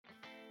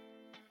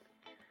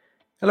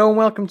Hello and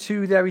welcome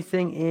to the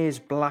Everything is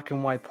Black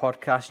and White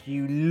podcast.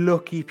 You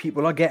lucky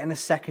people are getting a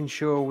second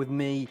show with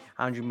me,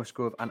 Andrew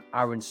Musgrove, and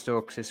Aaron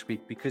Stokes this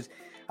week because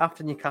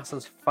after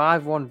Newcastle's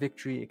 5-1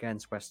 victory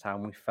against West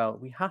Ham, we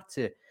felt we had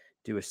to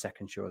do a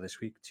second show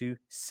this week to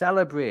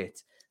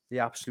celebrate the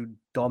absolute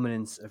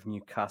dominance of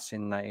Newcastle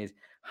United.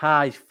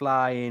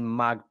 High-flying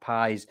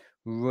Magpies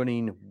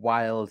running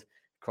wild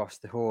across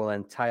the whole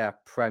entire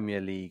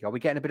Premier League. Are we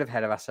getting a bit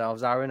ahead of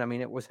ourselves, Aaron? I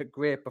mean, it was a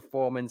great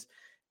performance.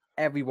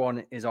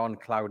 Everyone is on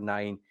cloud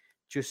nine.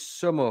 Just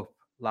sum up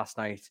last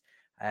night's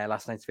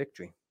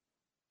victory.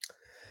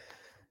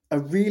 A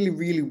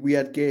really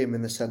weird game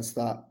in the sense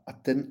that I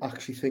didn't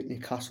actually think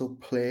Newcastle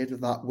played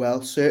that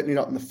well. Certainly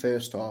not in the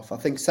first half. I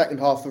think second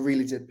half they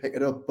really did pick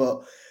it up,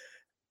 but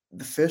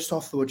the first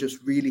half they were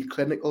just really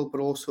clinical, but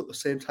also at the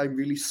same time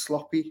really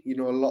sloppy.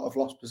 A lot of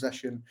lost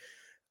possession.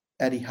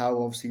 Eddie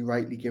Howe obviously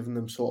rightly giving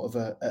them sort of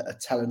a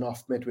telling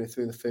off midway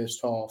through the first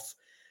half.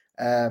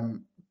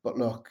 But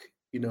look,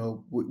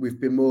 we've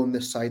been more on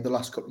this side the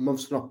last couple of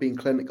months for not being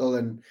clinical,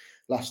 and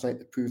last night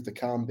they proved they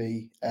can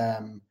be.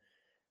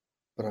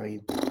 But I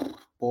mean,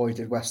 boy,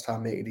 did West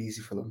Ham make it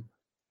easy for them.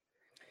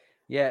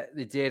 Yeah,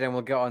 they did, and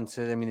we'll get on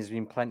to. I mean, there's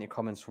been plenty of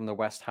comments from the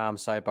West Ham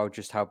side about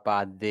just how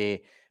bad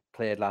they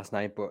played last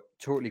night, but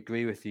totally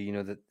agree with you.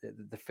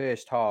 The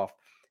first half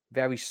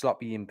very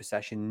sloppy in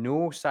possession.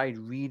 No side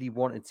really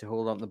wanted to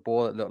hold on to the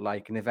ball. It looked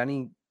like, and if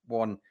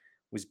anyone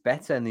was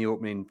better in the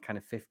opening kind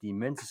of 15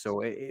 minutes or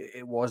so,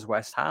 it was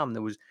West Ham.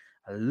 There was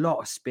a lot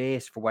of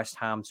space for West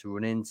Ham to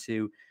run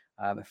into.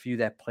 A few of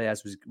their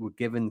players were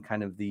given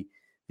kind of the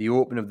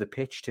open of the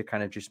pitch to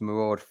kind of just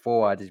maraud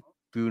forward.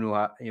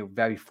 Bruno,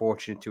 very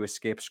fortunate to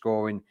escape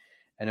scoring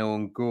an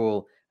own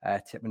goal,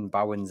 tipping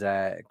Bowen's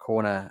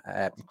corner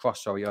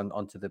cross,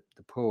 onto the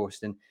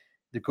post. And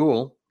the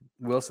goal,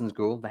 Wilson's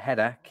goal, the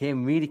header,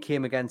 really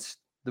came against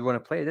the run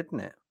of play, didn't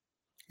it?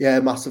 Yeah,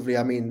 massively.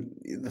 I mean,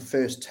 the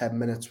first 10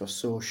 minutes were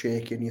so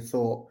shaky, and you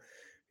thought,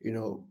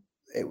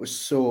 it was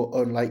so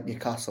unlike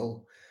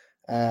Newcastle.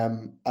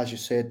 As you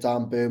said,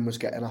 Dan Burn was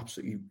getting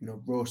absolutely,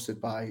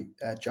 roasted by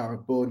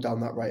Jared Bowen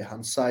down that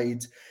right-hand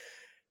side.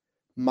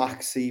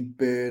 Maxi,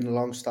 Burn,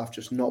 Longstaff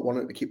just not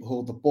wanting to keep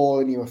hold of the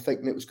ball, and you were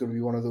thinking it was going to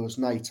be one of those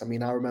nights. I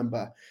mean, I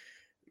remember,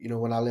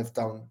 when I lived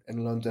down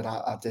in London,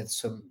 I did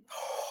some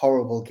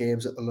horrible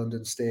games at the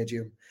London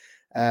Stadium.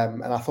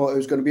 And I thought it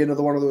was going to be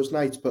another one of those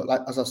nights. But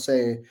like as I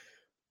say,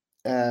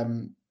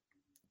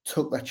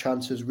 took their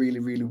chances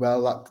really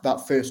well.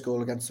 That first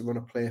goal against the run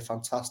of play,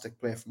 fantastic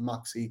play from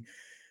Maxi.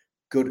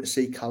 Good to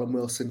see Callum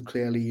Wilson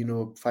clearly,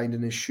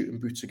 finding his shooting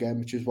boots again,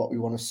 which is what we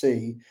want to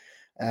see.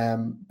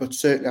 But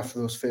certainly after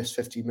those first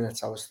 15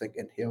 minutes, I was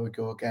thinking, here we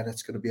go again.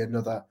 It's going to be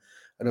another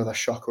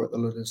shocker at the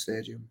London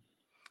Stadium.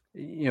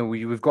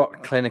 We've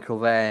got clinical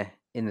there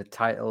in the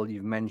title.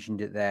 You've mentioned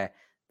it there.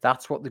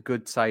 That's what the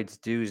good sides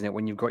do, isn't it?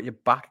 When you've got your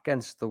back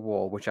against the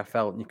wall, which I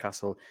felt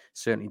Newcastle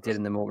certainly did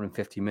in the opening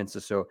 50 minutes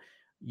or so,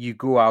 you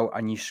go out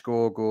and you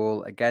score a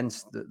goal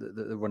against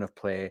the run of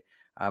play,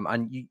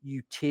 and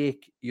you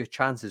take your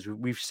chances.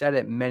 We've said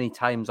it many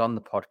times on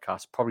the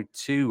podcast, probably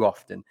too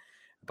often,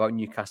 about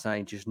Newcastle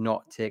United just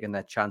not taking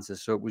their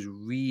chances. So it was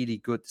really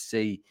good to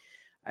see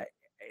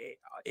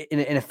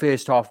in a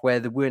first half where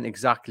they weren't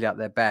exactly at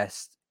their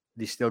best,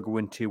 they still go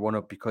in 2-1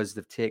 up because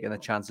they've taken the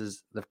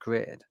chances they've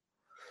created.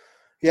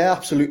 Yeah,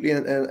 absolutely.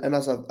 And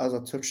as I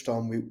touched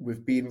on,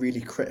 we've been really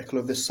critical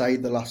of this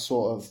side the last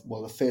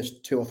the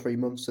first 2 or 3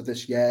 months of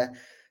this year,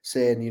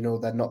 saying,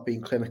 they're not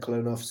being clinical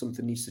enough,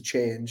 something needs to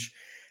change.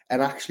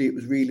 And actually, it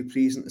was really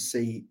pleasing to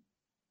see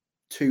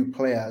two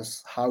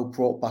players, Howe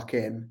brought back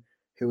in,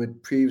 who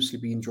had previously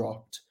been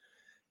dropped,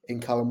 in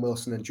Callum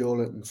Wilson and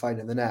Joelinton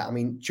finding the net. I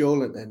mean,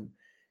 Joelinton,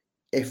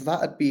 if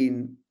that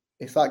game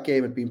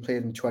had been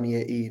played in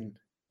 2018,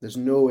 there's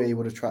no way he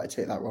would have tried to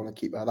take that wrong the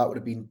keeper. That would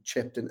have been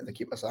chipped into the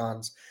keeper's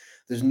hands.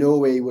 There's no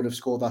way he would have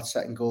scored that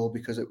second goal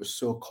because it was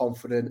so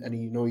confident, and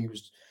he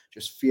was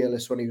just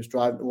fearless when he was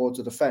driving towards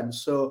the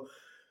defence. So,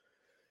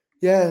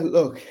 yeah,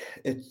 look,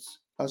 it's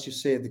as you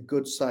say, the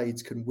good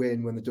sides can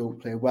win when they don't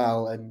play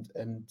well,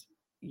 and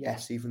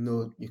yes, even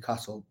though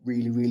Newcastle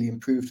really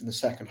improved in the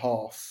second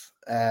half,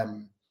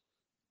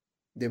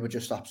 they were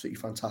just absolutely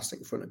fantastic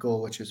in front of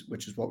goal, which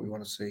is what we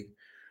want to see.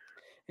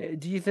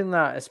 Do you think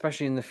that,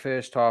 especially in the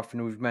first half,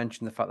 we've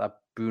mentioned the fact that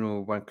Bruno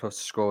went close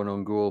to scoring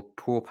on goal,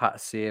 Pope had to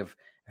save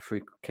a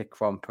free kick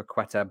from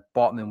Paqueta,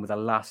 bottoming with a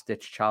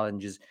last-ditch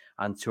challenge as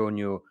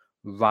Antonio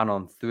ran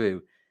on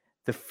through.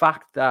 The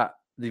fact that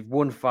they've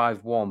won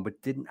 5-1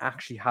 but didn't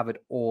actually have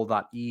it all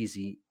that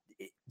easy,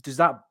 does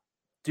that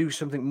do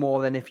something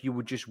more than if you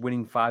were just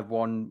winning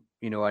 5-1,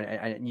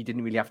 and you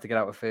didn't really have to get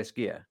out of first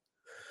gear?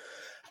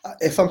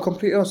 If I'm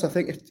completely honest, I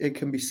think it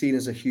can be seen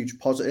as a huge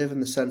positive in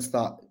the sense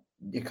that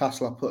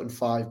Newcastle are putting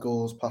 5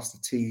 goals past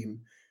the team,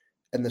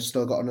 and they've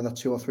still got another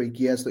 2 or 3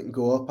 gears that can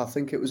go up. I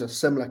think it was a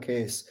similar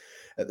case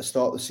at the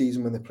start of the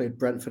season when they played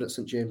Brentford at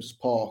St James's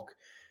Park.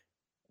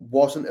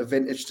 Wasn't a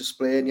vintage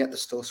display, and yet they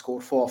still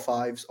scored 4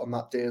 5s on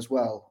that day as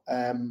well.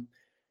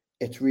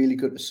 It's really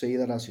good to see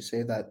that, as you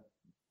say, that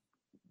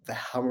they're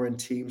hammering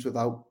teams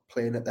without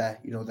playing at their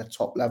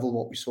top level.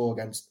 What we saw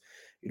against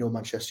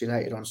Manchester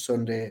United on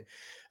Sunday,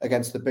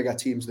 against the bigger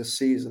teams this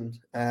season.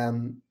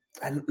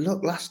 And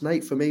look, last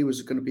night for me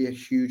was going to be a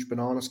huge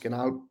banana skin.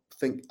 I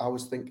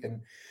was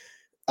thinking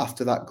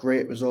after that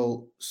great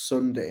result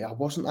Sunday, I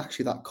wasn't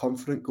actually that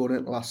confident going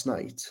into last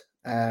night,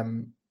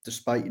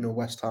 despite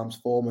West Ham's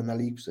form and their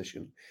league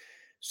position.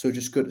 So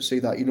just good to see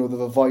that they've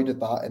avoided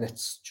that, and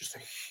it's just a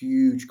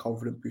huge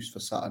confident boost for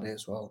Saturday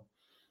as well.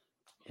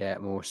 Yeah,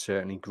 most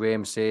certainly.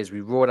 Graham says,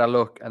 we rode our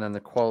luck and then the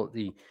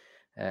quality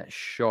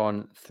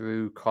shone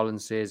through. Colin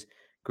says,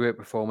 great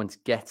performance,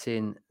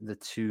 getting the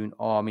Toon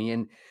Army.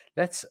 And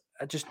let's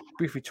just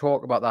briefly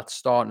talk about that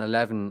starting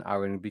 11,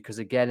 Aaron, because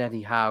again,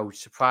 Eddie Howe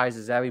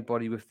surprises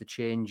everybody with the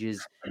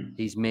changes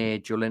he's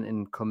made. Joe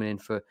Linton coming in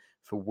for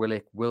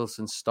Willock,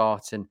 Wilson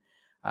starting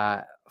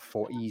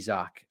for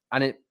Isak.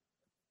 And it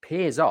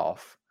pays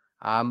off.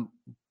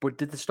 But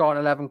did the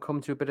starting 11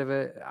 come to a bit of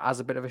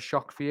a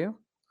shock for you?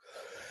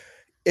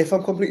 If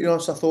I'm completely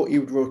honest, I thought he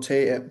would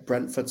rotate at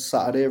Brentford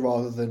Saturday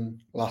rather than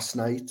last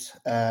night.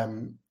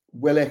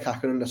 Willock, I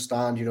can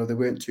understand, they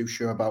weren't too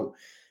sure about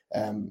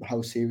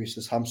how serious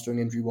his hamstring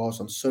injury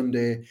was on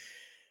Sunday.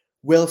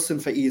 Wilson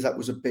for Isak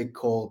was a big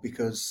call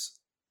because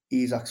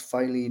Isak's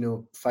finally,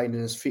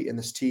 finding his feet in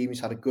this team. He's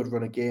had a good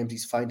run of games.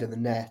 He's finding the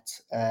net.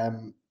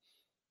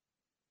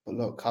 But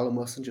look, Callum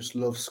Wilson just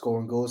loves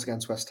scoring goals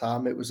against West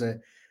Ham. It was a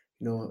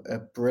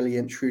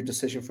brilliant, shrewd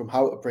decision from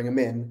Howe to bring him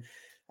in.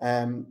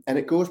 And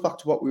it goes back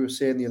to what we were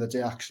saying the other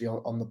day, actually,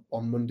 on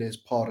Monday's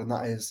pod, and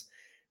that is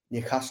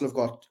Newcastle have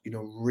got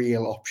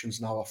real options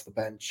now off the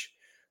bench.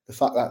 The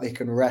fact that they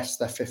can rest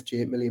their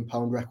 £58 million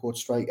record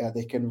striker,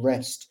 they can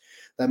rest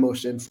their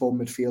most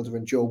informed midfielder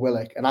in Joe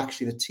Willock, and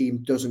actually the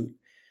team doesn't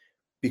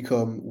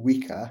become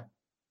weaker.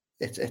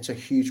 It's a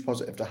huge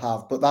positive to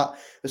have. But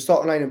the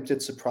starting lineup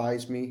did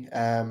surprise me.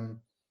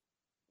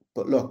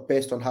 But look,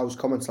 based on Howe's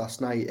comments last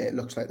night, it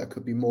looks like there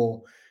could be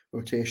more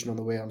rotation on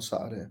the way on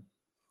Saturday.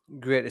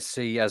 Great to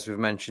see, as we've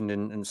mentioned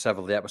in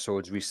several of the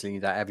episodes recently,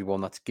 that everyone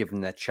that's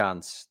given their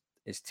chance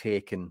is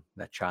taking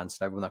their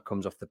chance. Everyone that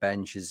comes off the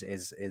bench is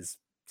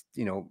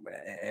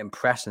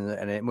impressing,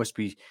 and it must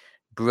be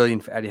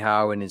brilliant for Eddie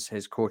Howe and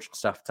his coaching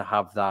staff to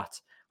have that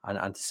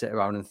and to sit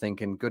around and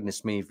thinking,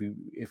 goodness me,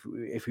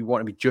 if we want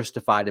to be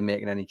justified in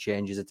making any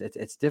changes,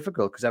 it's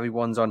difficult because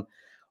everyone's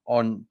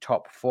on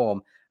top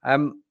form.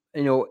 The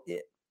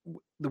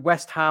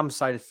West Ham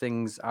side of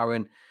things,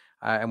 Aaron.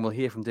 And we'll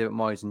hear from David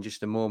Moyes in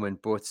just a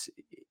moment. But,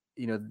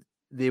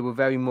 they were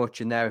very much,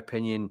 in their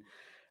opinion,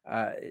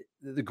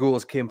 the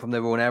goals came from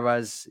their own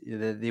errors.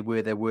 They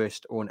were their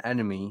worst own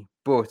enemy.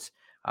 But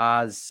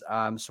as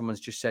someone's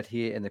just said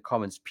here in the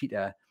comments,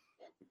 Peter,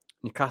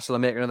 Newcastle are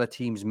making other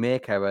teams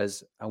make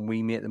errors and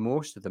we make the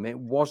most of them. It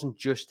wasn't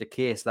just a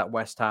case that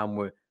West Ham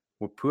were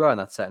poor in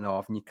that second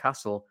half.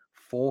 Newcastle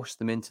forced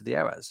them into the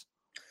errors.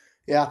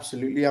 Yeah,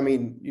 absolutely. I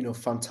mean,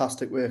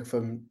 fantastic work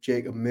from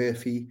Jacob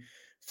Murphy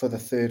for the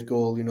third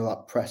goal.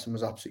 That pressing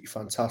was absolutely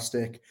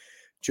fantastic.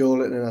 Joe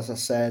Linton, as I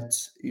said,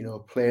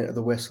 playing to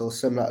the whistle,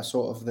 similar to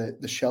sort of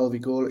the Shelby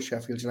goal at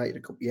Sheffield United a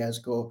couple of years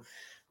ago,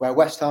 where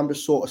West Ham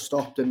just sort of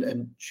stopped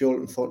and Joe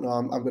Linton thought, no,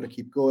 I'm going to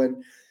keep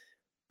going.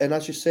 And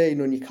as you say,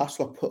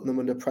 Newcastle are putting them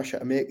under pressure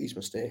to make these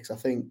mistakes. I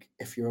think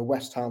if you're a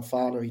West Ham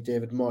fan or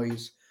David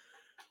Moyes,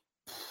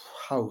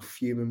 how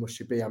fuming must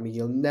you be? I mean,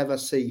 you'll never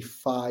see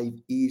 5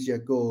 easier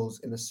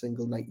goals in a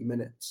single 90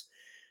 minutes,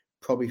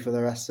 probably for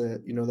the rest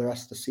of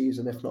the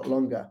season, if not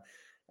longer.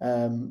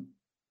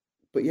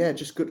 But yeah,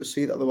 just good to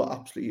see that they were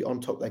absolutely on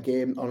top of their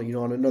game. On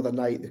another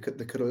night, they could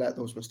have let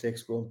those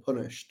mistakes go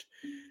unpunished.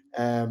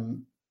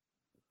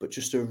 But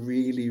just a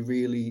really,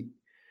 really,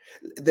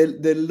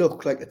 they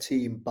look like a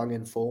team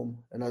banging form.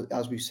 And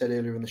as we said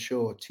earlier in the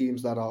show,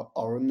 teams that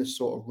are in this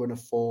sort of run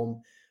of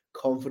form,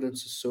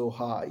 confidence is so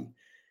high,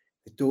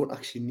 they don't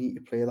actually need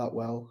to play that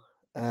well.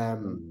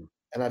 And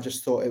I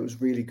just thought it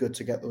was really good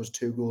to get those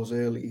 2 goals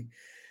early.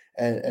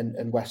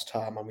 And West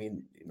Ham, I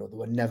mean, they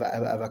were never,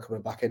 ever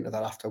coming back into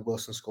that after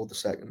Wilson scored the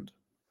second.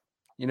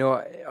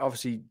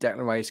 Obviously,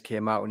 Declan Rice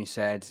came out and he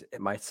said,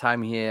 "In my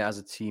time here as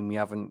a team, we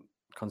haven't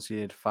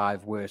conceded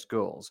 5 worst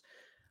goals."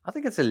 I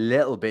think it's a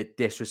little bit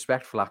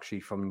disrespectful,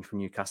 actually, from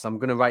Newcastle. I'm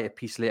going to write a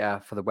piece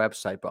later for the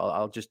website, but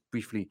I'll just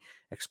briefly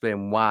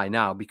explain why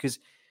now. Because,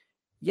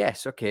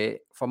 yes, okay,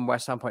 from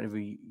West Ham point of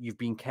view, you've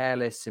been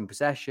careless in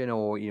possession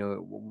or,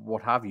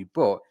 what have you.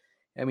 But,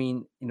 I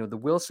mean, the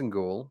Wilson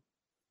goal,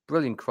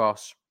 brilliant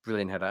cross,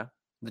 brilliant header.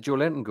 The Joe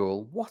Linton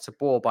goal, what a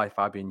ball by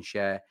Fabian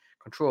Schär,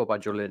 controlled by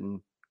Joe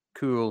Linton,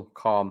 cool,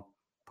 calm,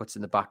 puts it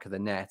in the back of the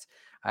net.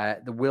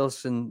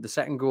 The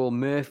second goal,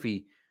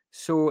 Murphy,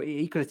 so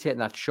he could have taken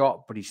that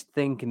shot, but he's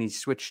thinking, he's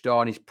switched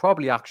on. He's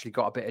probably actually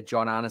got a bit of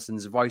John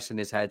Anderson's voice in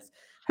his head.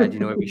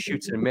 If he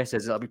shoots and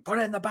misses, it'll be put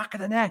it in the back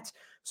of the net.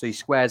 So he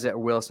squares it at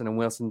Wilson, and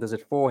Wilson does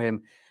it for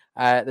him.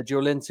 The Joe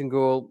Linton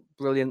goal,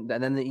 brilliant.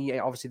 And then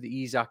obviously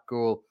the Isak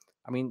goal.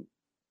 I mean,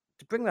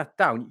 to bring that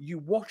down, you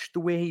watch the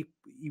way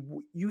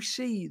you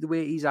see the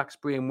way Isak's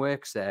brain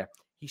works there.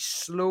 He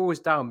slows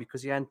down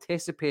because he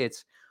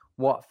anticipates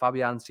what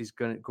Fabianski's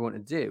going to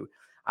do.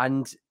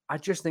 And I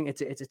just think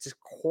it's a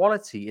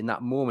quality in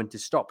that moment to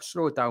stop,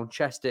 slow it down,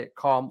 chest it,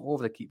 calm,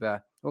 over the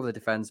keeper, over the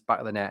defence, back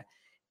of the net.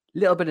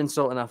 Little bit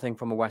insulting, I think,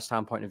 from a West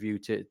Ham point of view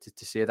to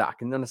say that. I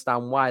can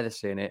understand why they're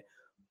saying it,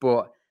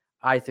 but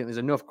I think there's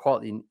enough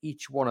quality in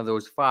each one of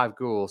those 5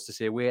 goals to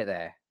say, wait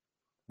there.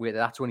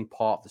 That's only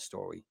part of the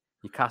story.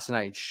 Newcastle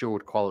United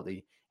showed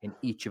quality in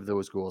each of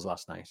those goals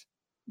last night.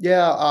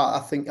 Yeah, I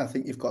think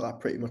you've got that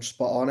pretty much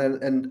spot on.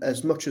 And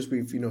as much as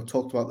we've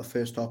talked about the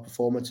first half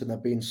performance and they're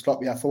being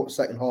sloppy, I thought the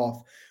second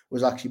half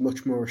was actually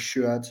much more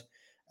assured.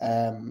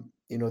 They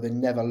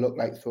never looked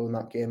like throwing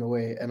that game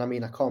away. And I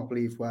mean, I can't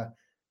believe we're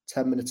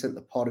 10 minutes into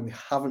the pod and we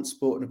haven't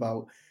spoken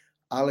about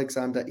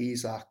Alexander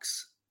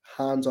Isak's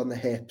hands on the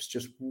hips,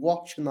 just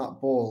watching that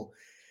ball.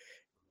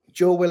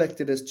 Joe Willock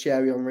did his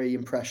Thierry Henry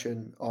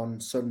impression on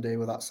Sunday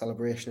with that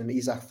celebration, and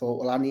Isak thought,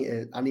 "Well, I need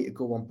to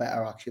go on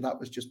better." Actually, that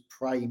was just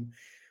prime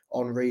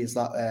Henry. Is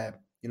that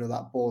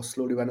that ball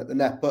slowly went at the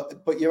net,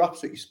 but you're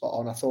absolutely spot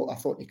on. I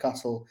thought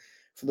Newcastle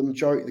for the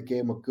majority of the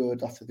game were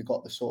good after they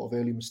got the sort of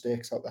early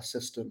mistakes out their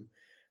system.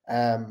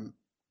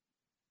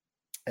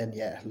 And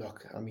yeah,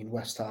 look, I mean,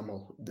 West Ham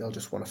they'll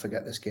just want to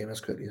forget this game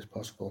as quickly as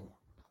possible.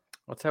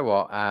 I'll tell you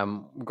what,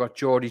 we've got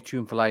Geordie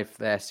Tune for Life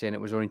there saying it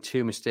was only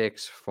 2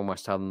 mistakes from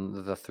West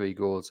Ham. The 3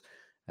 goals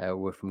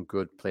were from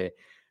good play.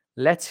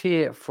 Let's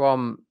hear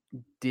from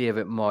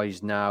David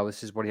Moyes now.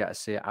 This is what he had to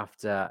say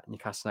after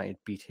Newcastle United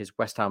beat his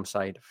West Ham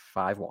side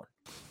 5-1.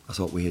 I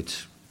thought we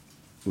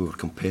were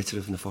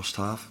competitive in the first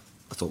half.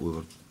 I thought we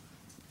were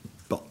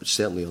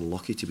certainly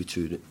unlucky to be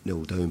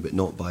 2-0 down, but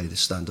not by the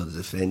standard of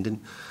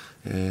defending.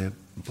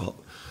 But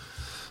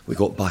we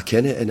got back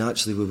in it, and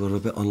actually we were a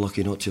bit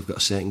unlucky not to have got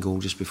a second goal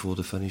just before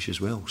the finish as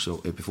well, so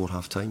before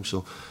half time.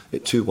 So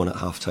at 2-1 at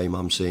half time,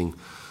 I'm saying,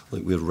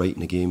 like, we're right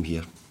in the game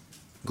here.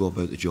 Go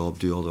about the job,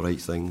 do all the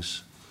right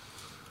things.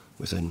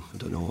 Within,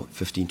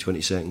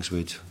 15-20 seconds,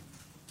 we'd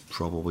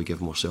probably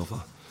given ourselves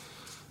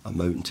a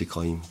mountain to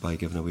climb by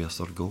giving away a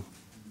third goal.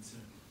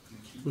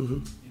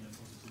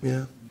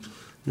 Yeah.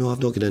 No,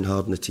 I've not gone in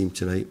hard on the team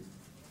tonight,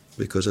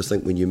 because I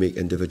think when you make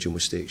individual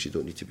mistakes, you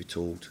don't need to be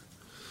told.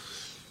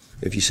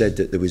 If you said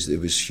that there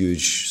was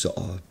huge sort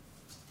of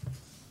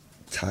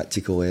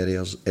tactical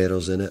errors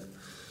in it,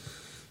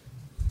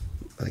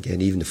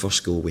 again, even the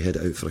first goal, we head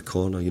it out for a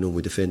corner.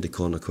 We defend the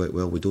corner quite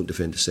well. We don't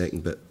defend the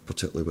second bit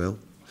particularly well.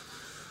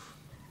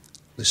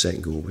 The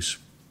second goal was,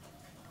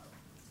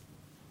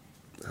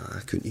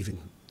 I couldn't even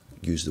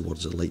use the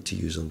words I'd like to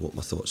use on what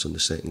my thoughts on the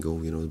second goal.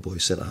 The boy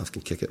centre half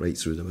can kick it right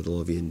through the middle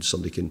of you, and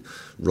somebody can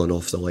run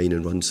off the line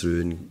and run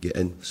through and get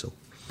in. So.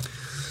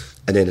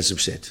 And then, as I've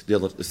said,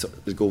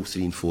 the goal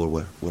 3 and 4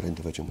 were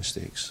individual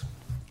mistakes.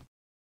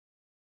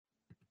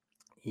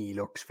 He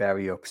looks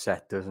very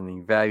upset, doesn't he?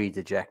 Very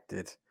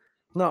dejected.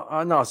 Not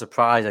a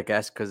surprise, I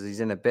guess, because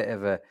he's in a bit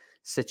of a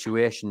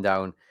situation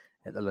down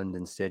at the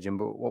London Stadium.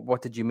 But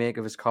what did you make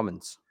of his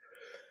comments?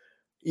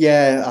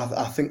 Yeah,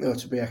 I think they were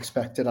to be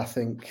expected. I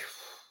think,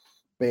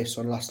 based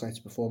on last night's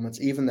performance,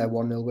 even their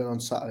 1-0 win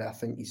on Saturday, I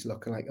think he's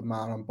looking like a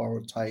man on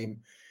borrowed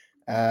time.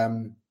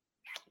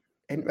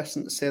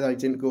 Interesting to say that he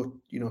didn't go,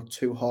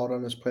 too hard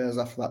on his players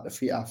after that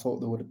defeat. I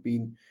thought there would have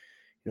been,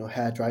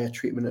 hairdryer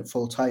treatment at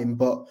full time.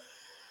 But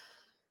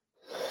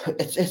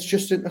it's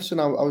just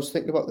interesting. I was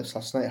thinking about this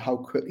last night, how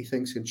quickly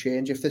things can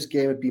change. If this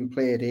game had been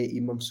played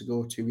 18 months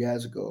ago, 2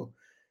 years ago,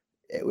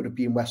 it would have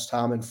been West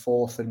Ham in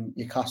 4th and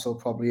Newcastle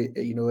probably,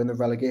 in the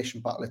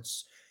relegation battle.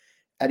 It's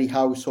Eddie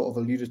Howe sort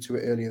of alluded to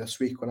it earlier this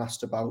week when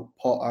asked about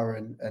Potter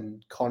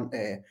and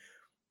Conte.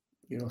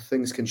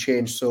 Things can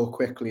change so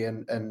quickly,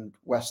 and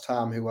West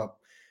Ham, who are,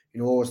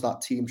 always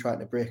that team trying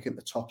to break into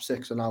the top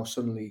 6, and now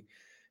suddenly,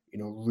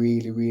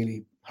 really,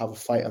 really have a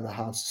fight on their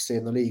hands to stay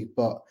in the league.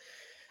 But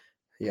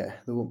yeah,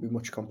 there won't be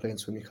much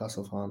complaints from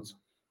Newcastle fans.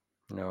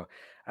 No.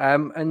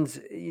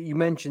 And you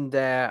mentioned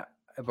there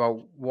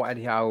about what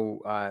Eddie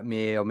Howe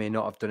may or may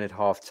not have done at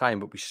half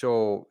time, but we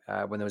saw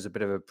when there was a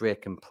bit of a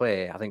break in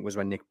play, I think it was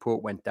when Nick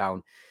Pope went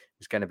down,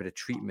 was getting a bit of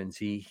treatment.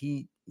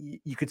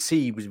 You could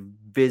see he was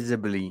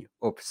visibly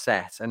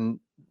upset, and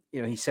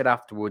he said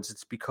afterwards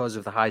it's because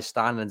of the high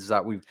standards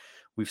that we've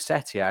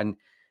set here. And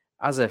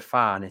as a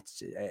fan,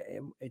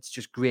 it's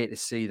just great to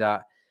see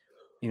that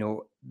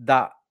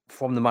that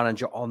from the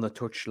manager on the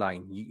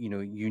touchline. You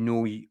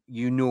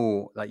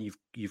know that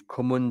you've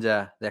come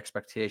under the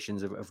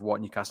expectations of what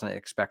Newcastle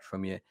expect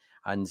from you,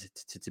 and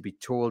to be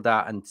told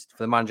that, and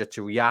for the manager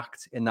to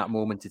react in that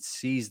moment, to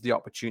seize the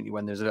opportunity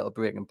when there's a little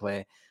break in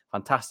play.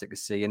 Fantastic to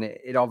see, and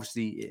it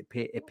obviously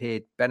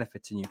paid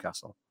benefit to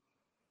Newcastle.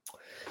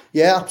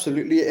 Yeah,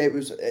 absolutely. It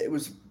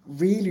was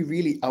really,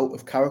 really out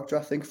of character,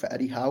 I think, for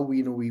Eddie Howe.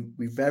 We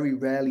very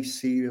rarely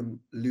see him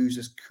lose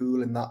his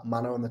cool in that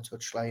manner on the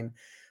touchline,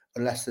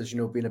 unless there's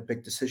been a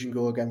big decision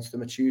go against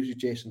them. It's usually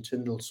Jason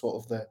Tyndall,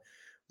 sort of the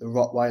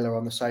Rottweiler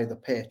on the side of the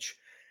pitch.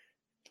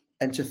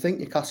 And to think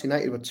Newcastle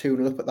United were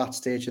 2-0 up at that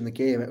stage in the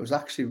game, it was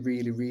actually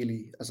really,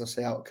 really, as I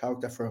say, out of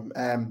character for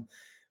him.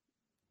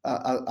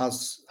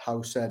 As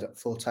Howe said at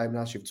full time, and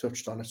as you've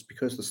touched on, it's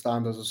because the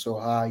standards are so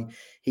high.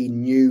 He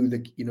knew the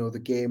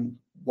game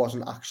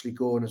wasn't actually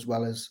going as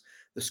well as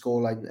the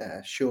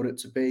scoreline showed it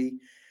to be.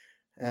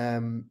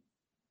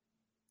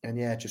 And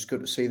yeah, just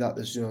good to see that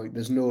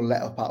there's no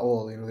let up at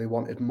all. They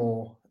wanted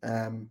more,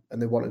 and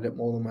they wanted it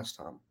more than West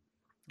Ham.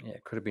 Yeah,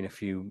 it could have been a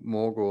few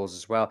more goals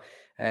as well.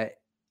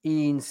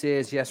 Ian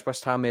says, yes,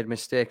 West Ham made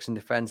mistakes in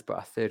defence, but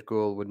a third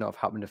goal would not have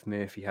happened if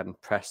Murphy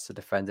hadn't pressed the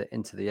defender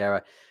into the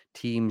error.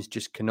 Teams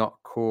just cannot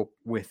cope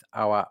with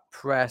our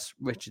press.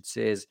 Richard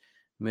says,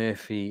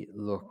 Murphy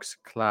looks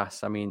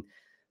class. I mean,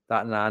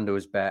 that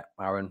Nando's bet,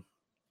 Aaron,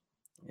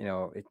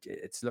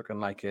 it's looking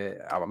like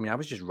I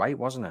was just right,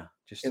 wasn't I?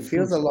 It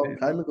feels a long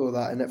time ago,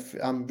 that, and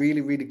I'm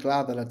really, really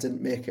glad that I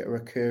didn't make it a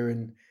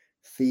recurring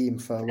theme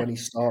for when he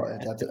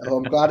started.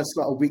 I'm glad it's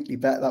not a weekly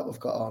bet that we've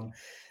got on.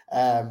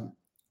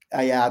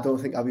 Yeah, I don't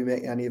think I'll be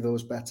making any of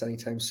those bets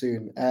anytime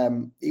soon.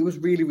 He was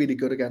really, really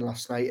good again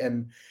last night,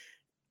 and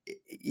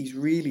he's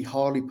really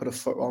hardly put a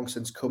foot wrong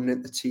since coming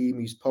into the team.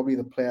 He's probably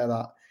the player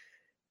that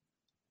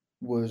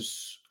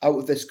was out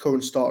of this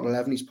current starting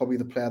 11. He's probably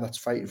the player that's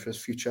fighting for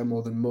his future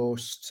more than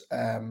most.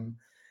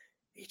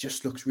 He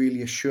just looks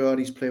really assured.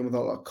 He's playing with a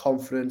lot of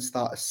confidence.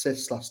 That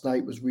assist last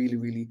night was really,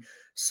 really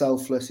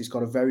selfless. He's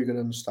got a very good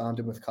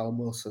understanding with Callum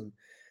Wilson.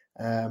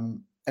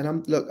 And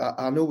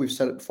I know we've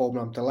said it before, but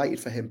I'm delighted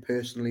for him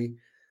personally.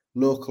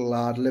 Local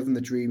lad, living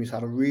the dream. He's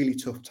had a really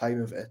tough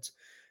time of it.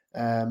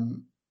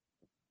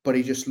 But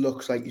he just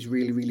looks like he's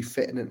really, really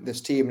fitting into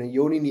this team. And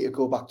you only need to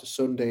go back to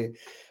Sunday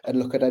and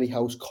look at Eddie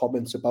Howe's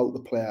comments about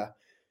the player,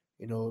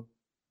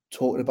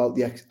 talking about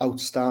the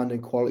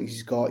outstanding qualities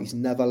he's got. He's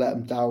never let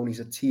him down. He's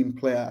a team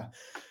player.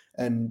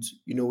 And,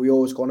 we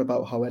always go on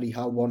about how Eddie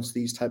Howe wants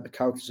these type of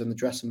characters in the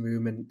dressing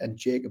room, and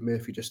Jacob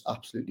Murphy just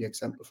absolutely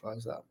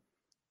exemplifies that.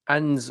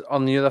 And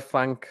on the other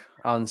flank,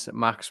 Alan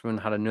St-Maximin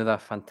had another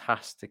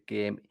fantastic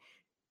game.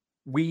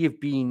 We have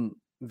been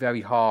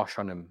very harsh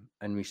on him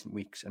in recent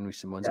weeks and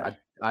recent months. Yeah.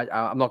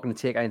 I'm not going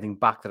to take anything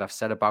back that I've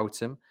said about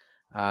him.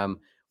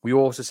 We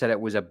also said it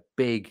was a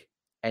big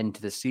end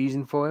to the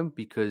season for him,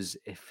 because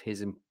if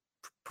his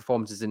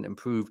performances didn't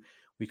improve,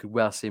 we could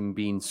well see him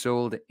being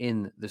sold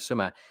in the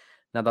summer.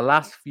 Now, the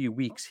last few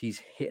weeks,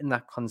 he's hitting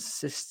that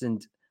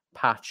consistent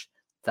patch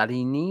that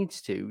he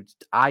needs to,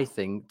 I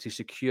think, to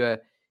secure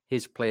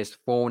his place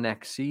for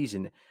next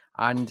season.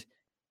 And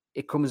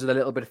it comes with a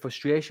little bit of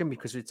frustration,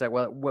 because it's like,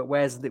 well,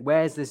 where's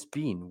this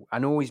been? I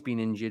know he's been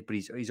injured, but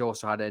he's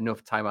also had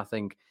enough time, I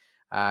think,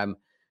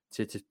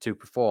 to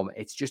perform.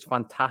 It's just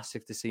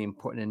fantastic to see him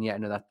putting in yet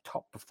another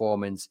top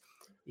performance.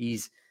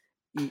 He's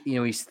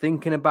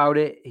thinking about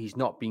it. He's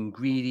not being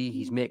greedy.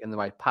 He's making the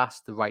right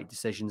pass, the right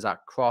decisions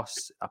at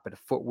cross, a bit of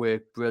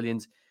footwork,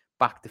 brilliant.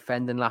 Back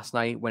defending last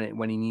night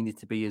when he needed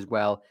to be as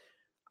well.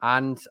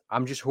 And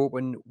I'm just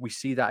hoping we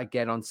see that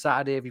again on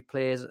Saturday if he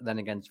plays, then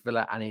against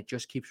Villa, and it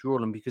just keeps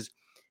rolling, because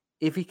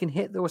if he can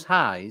hit those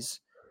highs,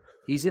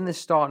 he's in the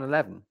starting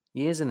 11.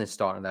 He is in the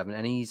starting 11,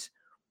 and he's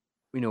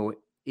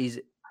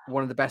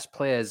one of the best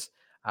players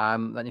that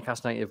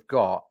Newcastle United have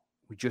got.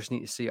 We just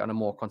need to see it on a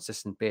more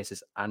consistent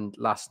basis, and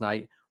last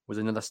night was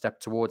another step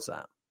towards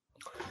that.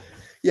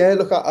 Yeah,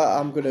 look,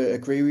 I'm going to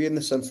agree with you in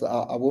the sense that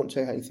I won't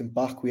take anything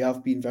back. We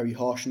have been very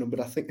harsh on him,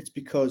 but I think it's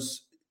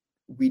because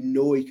we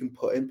know he can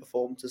put in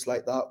performances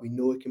like that. We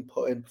know he can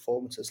put in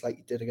performances like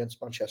he did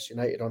against Manchester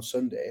United on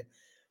Sunday.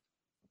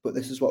 But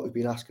this is what we've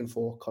been asking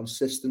for,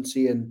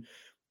 consistency. And,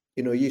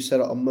 you said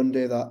it on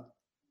Monday that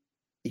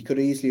he could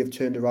easily have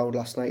turned around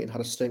last night and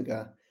had a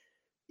stinker.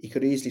 He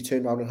could easily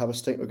turn around and have a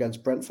stinker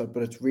against Brentford,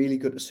 but it's really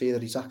good to see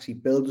that he's actually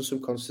building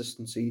some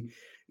consistency.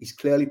 He's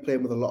clearly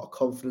playing with a lot of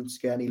confidence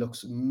again. He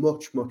looks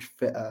much, much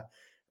fitter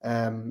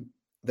than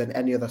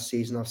any other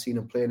season I've seen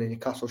him playing in a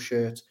Newcastle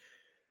shirt.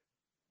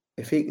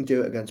 If he can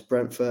do it against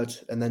Brentford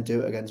and then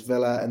do it against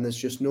Villa, and there's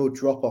just no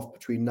drop-off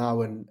between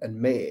now and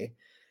May,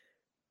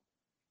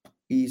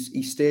 he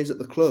stays at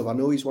the club. I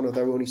know he's one of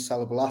their only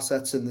sellable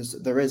assets, and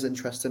there is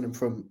interest in him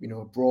from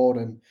abroad,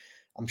 and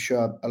I'm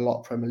sure a lot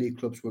of Premier League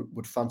clubs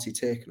would fancy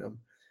taking him.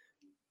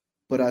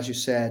 But as you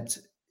said,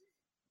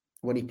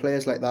 when he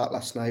plays like that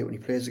last night, when he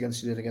plays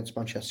against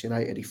Manchester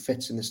United, he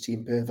fits in this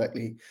team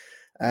perfectly.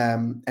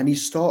 And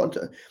he's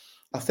starting to,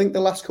 I think the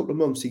last couple of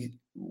months,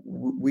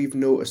 we've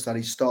noticed that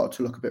he's started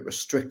to look a bit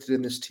restricted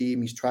in this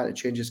team. He's trying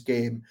to change his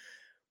game.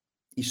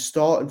 He's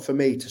starting, for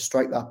me, to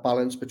strike that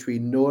balance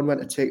between knowing when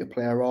to take a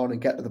player on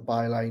and get to the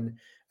byline,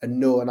 and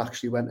knowing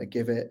actually when to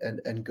give it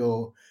and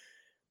go.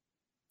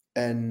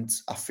 And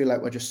I feel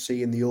like we're just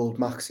seeing the old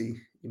Maxi,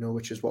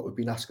 which is what we've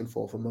been asking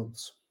for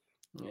months.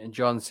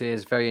 John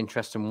says, very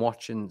interesting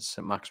watching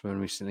St-Maximin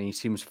recently. He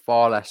seems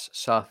far less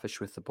selfish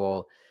with the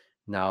ball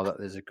now that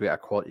there's a greater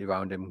quality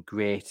around him.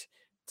 Great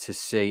to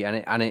see.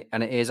 And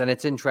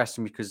it's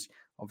interesting, because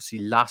obviously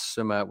last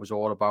summer was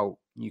all about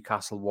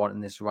Newcastle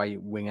wanting this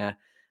right winger.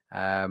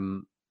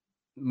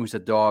 Musa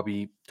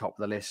Darby, top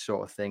of the list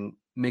sort of thing.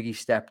 Miggy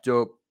stepped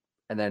up,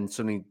 and then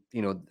suddenly,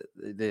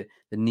 the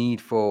need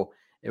for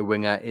a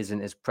winger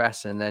isn't as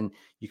pressing. And then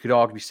you could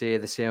arguably say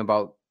the same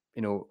about,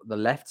 the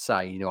left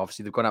side.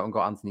 Obviously they've gone out and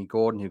got Anthony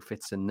Gordon, who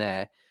fits in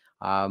there.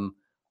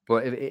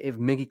 But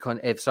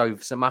if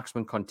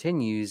St-Maximin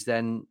continues,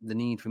 then the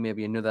need for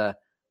maybe another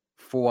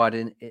forward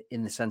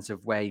in the sense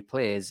of where he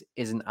plays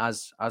isn't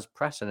as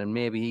pressing, and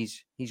maybe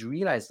he's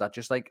realised that,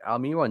 just like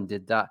Almiron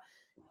did, that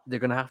they're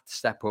going to have to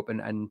step up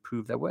and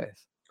prove their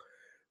worth.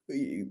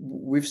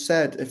 We've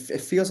said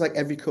it feels like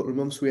every couple of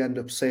months we end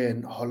up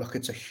saying, "Oh, look,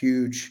 it's a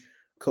huge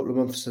couple of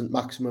months at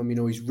maximum. You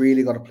know, he's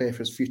really got to play for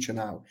his future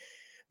now."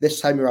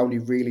 This time around, he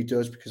really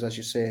does, because, as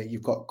you say,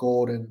 you've got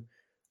Gordon,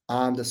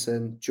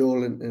 Anderson,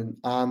 Joelinton,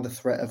 and the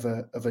threat of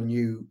a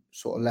new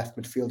sort of left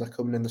midfielder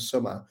coming in the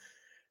summer.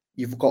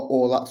 You've got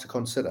all that to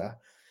consider.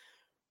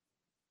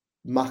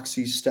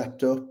 Maxie's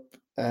stepped up,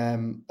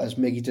 as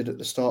Miggy did at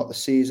the start of the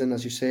season.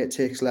 As you say, it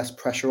takes less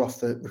pressure off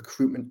the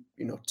recruitment,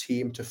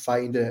 team to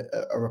find a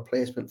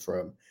replacement for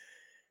him.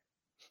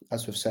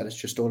 As we've said, it's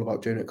just all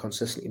about doing it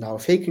consistently now.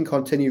 If he can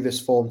continue this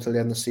form till the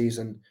end of the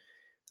season,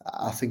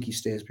 I think he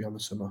stays beyond the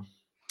summer.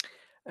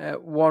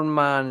 One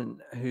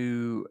man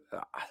who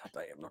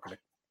I'm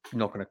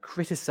not going to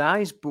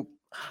criticise, but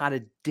had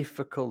a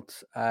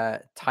difficult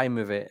time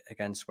of it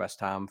against West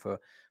Ham for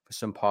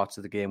some parts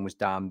of the game was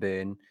Dan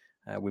Burn.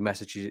 We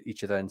messaged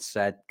each other and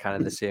said kind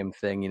of the same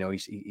thing.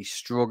 He's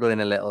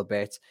struggling a little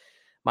bit.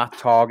 Matt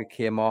Target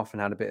came off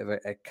and had a bit of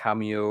a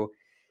cameo.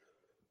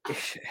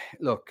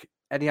 Look,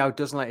 Eddie Howe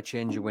doesn't like to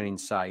change a winning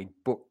side,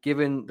 but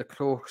given the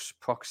close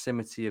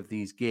proximity of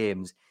these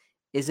games,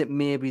 is it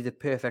maybe the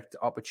perfect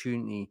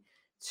opportunity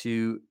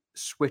to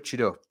switch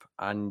it up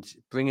and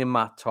bring in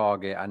Matt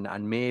Target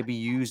and maybe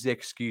use the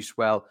excuse,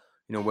 well,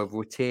 we're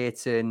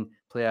rotating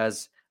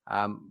players,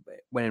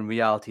 when in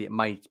reality it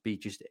might be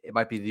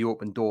the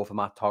open door for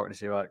Matt Target to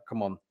say, right,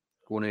 come on,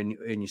 go on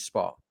in your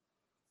spot.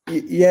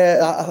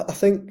 Yeah, I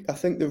think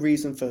the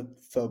reason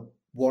for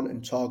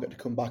wanting Target to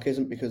come back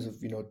isn't because of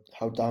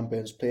how Dan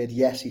Burns played.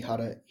 Yes, he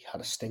had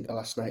a stinker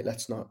last night.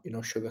 Let's not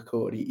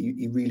sugarcoat it.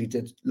 He really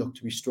did look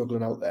to be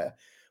struggling out there.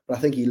 But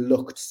I think he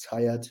looked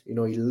tired. He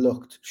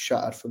looked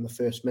shattered from the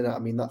first minute. I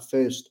mean, that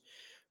first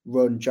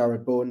run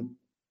Jared Bowen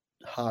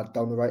had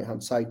down the right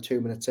hand side 2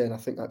 minutes in, I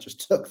think that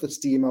just took the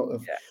steam out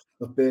of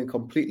Burn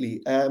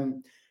completely.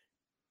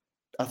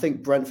 I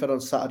think Brentford on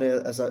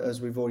Saturday,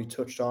 as we've already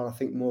touched on, I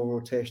think more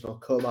rotation will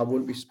come. I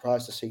wouldn't be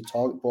surprised to see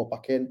Target brought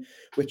back in,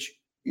 which,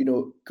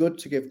 good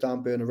to give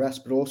Dan Burn a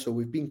rest, but also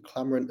we've been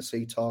clamouring to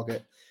see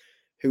Target,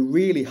 who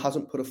really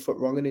hasn't put a foot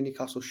wrong in a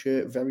Newcastle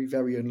shirt. Very,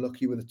 very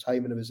unlucky with the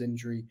timing of his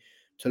injury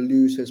to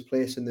lose his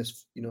place in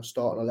this,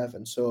 starting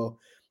 11. So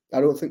I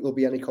don't think there'll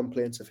be any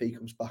complaints if he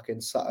comes back in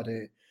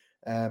Saturday,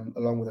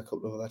 along with a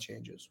couple of other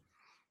changes.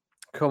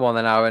 Come on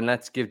then, Aaron,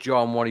 let's give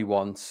John what he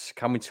wants.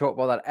 Can we talk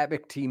about that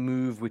epic team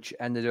move, which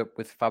ended up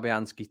with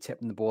Fabianski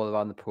tipping the ball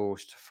around the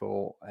post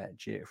from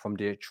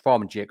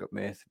Jacob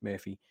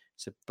Murphy?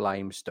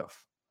 Sublime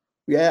stuff.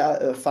 Yeah,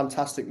 a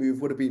fantastic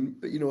move. Would have been,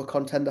 a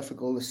contender for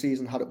goal this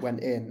season had it went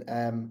in.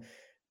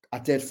 I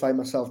did find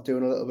myself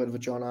doing a little bit of a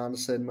John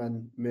Anderson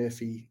when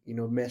Murphy,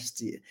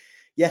 missed.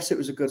 Yes, it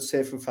was a good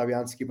save from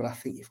Fabianski, but I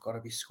think you've got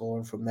to be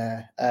scoring from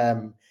there.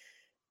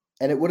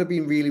 And it would have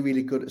been really,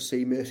 really good to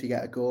see Murphy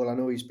get a goal. I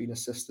know he's been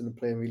assisting and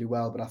playing really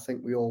well, but I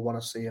think we all want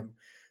to see him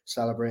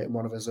celebrating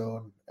one of his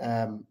own.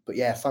 But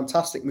yeah,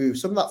 fantastic move.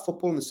 Some of that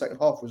football in the second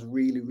half was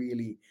really,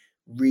 really,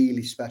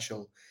 really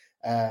special.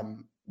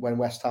 When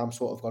West Ham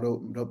sort of got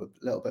opened up a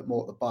little bit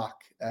more at the back,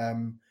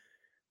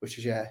 which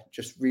is,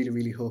 just really,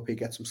 really hope he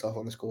gets himself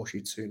on the score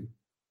sheet soon.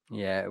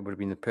 Yeah, it would have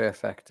been the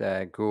perfect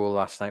goal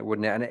last night,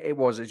 wouldn't it? And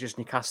it's just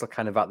Newcastle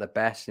kind of at the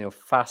best,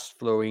 fast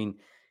flowing,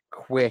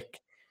 quick.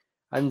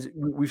 And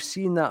we've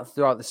seen that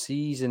throughout the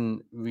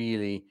season,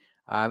 really.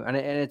 And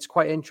it's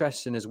quite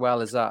interesting as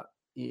well, is that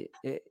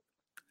a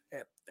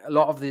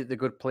lot of the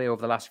good play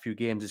over the last few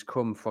games has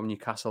come from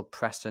Newcastle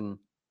pressing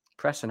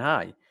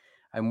high.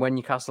 And when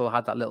Newcastle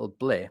had that little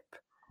blip,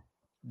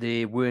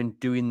 they weren't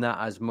doing that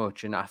as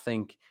much. And I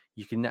think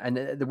they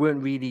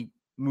weren't really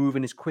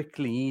moving as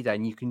quickly either.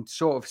 And you can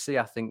sort of see,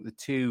 I think, the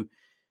two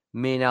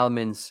main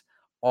elements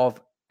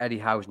of Eddie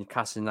Howe's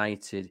Newcastle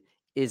United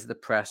is the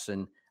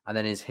pressing, and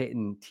then is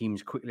hitting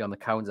teams quickly on the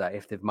counter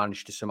if they've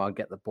managed to somehow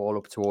get the ball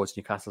up towards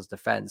Newcastle's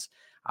defence.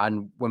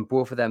 And when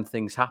both of them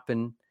things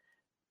happen,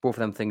 both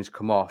of them things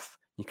come off,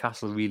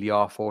 Newcastle really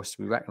are forced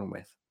to be reckoned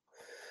with.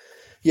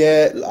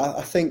 Yeah,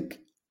 I think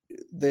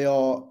they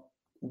are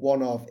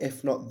one of,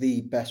 if not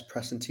the best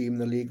pressing team in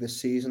the league this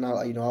season.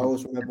 I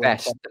always remember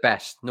the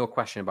best, no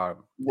question about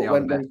it.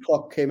 When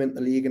Klopp came into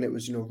the league and it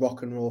was,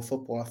 rock and roll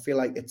football, I feel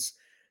like it's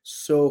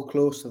so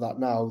close to that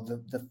now.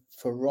 The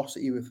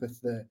ferocity with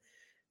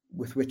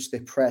which they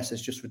press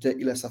is just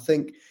ridiculous. I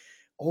think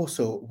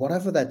also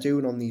whatever they're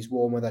doing on these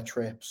warm weather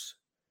trips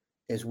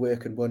is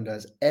working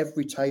wonders.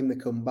 Every time they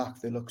come back,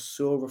 they look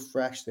so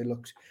refreshed. They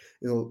look,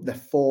 their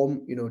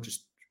form,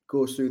 just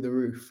goes through the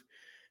roof.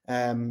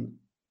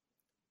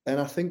 And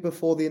I think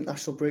before the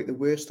international break, they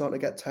were starting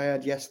to get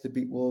tired. Yes, they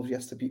beat Wolves.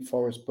 Yes, they beat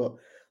Forest, but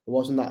there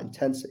wasn't that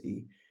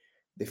intensity.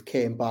 They've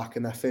came back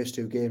in their first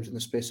two games in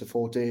the space of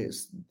 4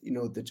 days.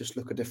 They just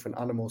look a different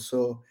animal.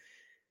 So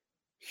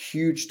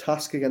huge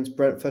task against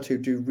Brentford, who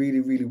do really,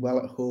 really well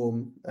at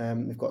home.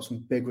 They've got some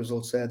big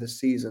results there this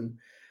season.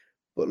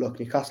 But look,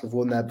 Newcastle have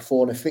won there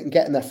before, and if they can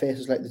get in their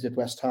faces like they did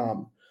West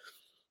Ham,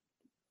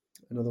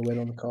 another win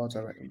on the cards,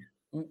 I reckon.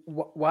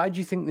 Why do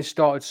you think they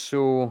started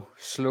so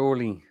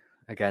slowly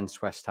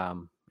against West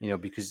Ham?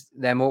 Because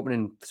them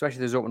opening, especially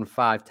those opening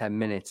 5-10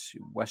 minutes,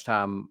 West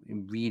Ham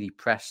really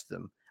pressed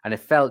them, and it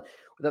felt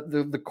that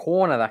the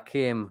corner that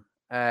came,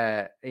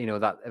 that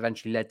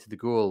eventually led to the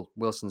goal,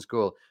 Wilson's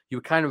goal. You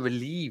were kind of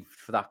relieved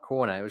for that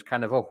corner. It was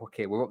kind of, oh,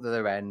 okay, we're up the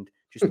other end,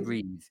 just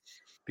breathe,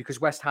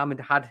 because West Ham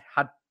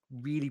had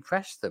really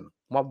pressed them.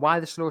 Why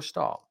the slow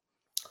start?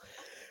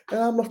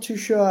 I'm not too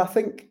sure. I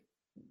think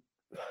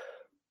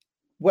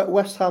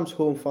West Ham's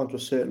home fans were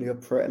certainly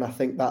up for it, and I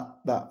think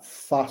that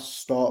fast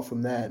start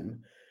from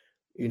then,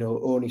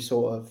 only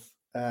sort of,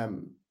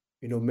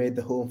 made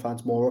the home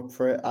fans more up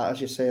for it.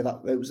 As you say,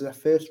 that it was their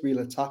first real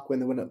attack when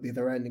they went up the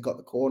other end and got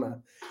the corner.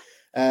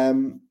 I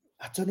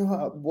don't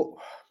know what.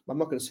 I'm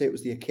not going to say it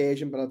was the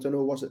occasion, but I don't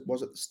know. Was it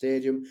the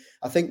stadium?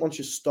 I think once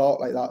you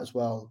start like that as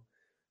well,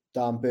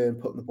 Dan Burn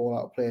putting the ball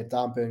out of play,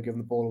 Dan Burn giving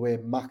the ball away,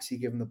 Maxi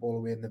giving the ball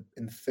away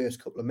in the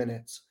first couple of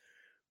minutes.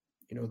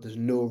 There's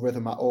no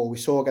rhythm at all. We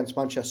saw against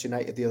Manchester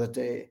United the other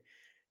day,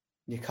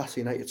 Newcastle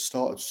United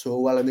started so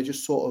well, and they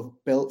just sort of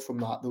built from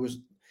that.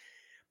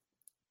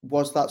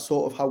 Was that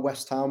sort of how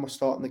West Ham were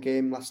starting the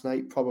game last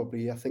night?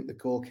 Probably. I think the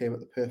goal came at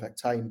the perfect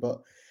time,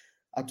 but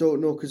I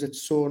don't know, because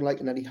it's so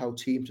unlike an Eddie Howe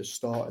team to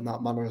start in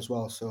that manner as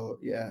well. So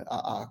yeah,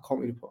 I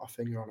can't really put my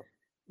finger on it.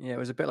 Yeah, it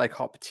was a bit like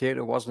hot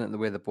potato, wasn't it? The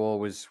way the ball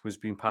was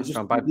being passed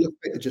around It looked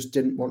like they just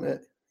didn't want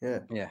it.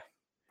 Yeah.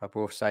 By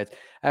both sides.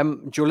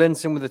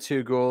 Joelinton with the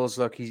 2 goals.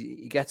 Look,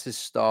 he gets his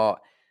start.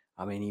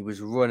 I mean, he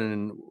was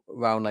running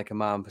around like a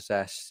man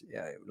possessed,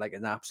 like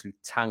an absolute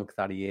tank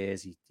that he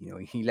is.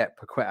 He let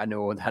Paqueta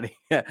know that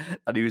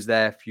he was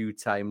there a few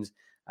times.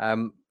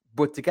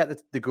 But to get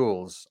the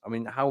goals, I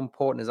mean, how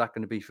important is that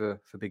going to be for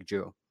Big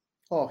Joe?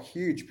 Oh,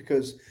 huge,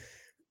 because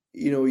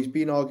he's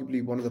been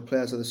arguably one of the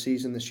players of the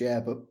season this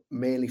year, but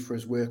mainly for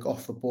his work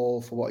off the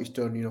ball, for what he's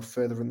done,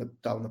 further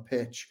down the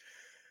pitch.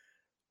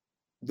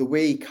 The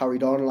way he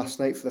carried on last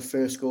night for the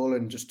first goal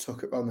and just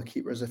took it around the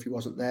keeper as if he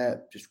wasn't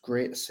there, just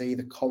great to see.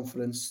 The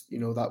confidence,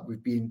 that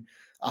we've been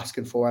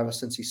asking for ever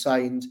since he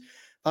signed.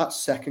 That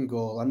second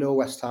goal, I know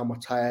West Ham were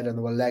tired and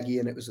they were leggy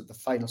and it was at the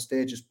final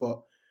stages, but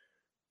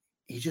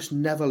he just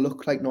never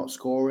looked like not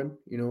scoring,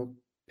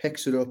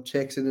 picks it up,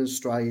 takes it in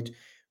stride,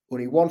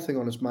 only one thing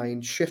on his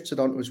mind, shifts it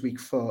onto his weak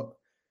foot,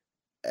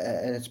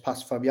 and it's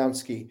past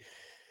Fabianski,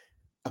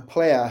 a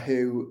player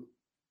who,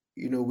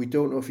 we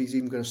don't know if he's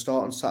even going to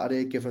start on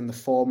Saturday, given the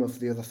form of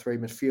the other 3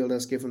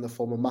 midfielders, given the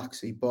form of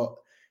Maxi, but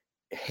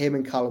him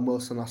and Callum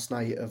Wilson last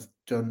night have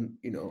done,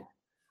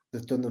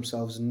 they've done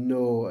themselves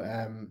no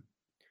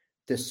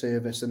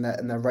disservice, and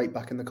they're right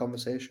back in the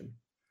conversation.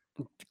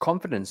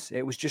 Confidence.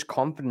 It was just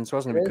confidence,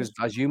 wasn't it? Because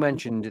as you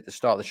mentioned at the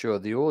start of the show,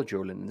 the old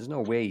Joelinton, there's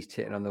no way he's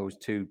hitting on those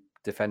 2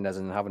 defenders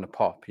and having a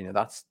pop.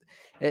 That's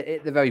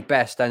at the very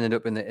best ended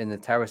up in the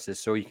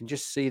terraces. So you can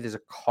just see there's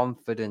a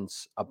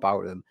confidence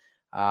about him.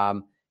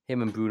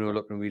 Him and Bruno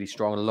looking really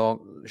strong.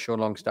 Sean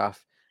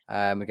Longstaff,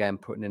 again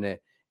putting in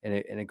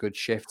a good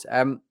shift.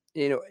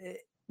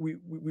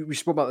 We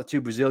spoke about the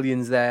 2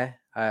 Brazilians there.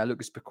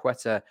 Lucas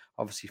Paqueta,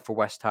 obviously for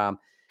West Ham.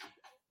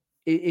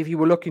 If you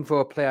were looking for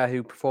a player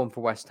who performed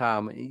for West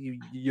Ham,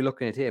 you're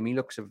looking at him. He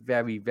looks a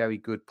very, very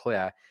good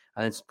player,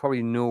 and it's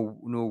probably no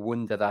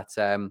wonder that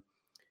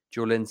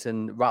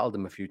Joelinton rattled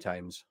him a few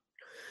times.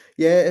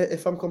 Yeah,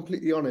 if I'm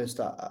completely honest,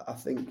 I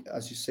think,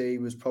 as you say, he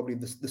was probably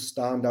the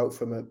standout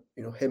from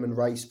him and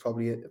Rice,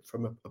 probably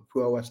from a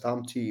poor West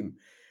Ham team.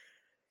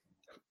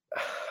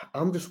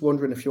 I'm just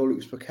wondering, if you're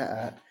Lucas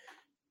Paqueta,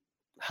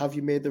 have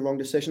you made the wrong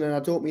decision? And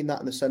I don't mean that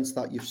in the sense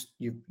that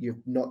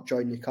you've not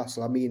joined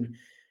Newcastle. I mean,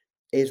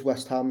 is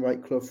West Ham the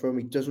right club for him?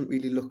 He doesn't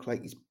really look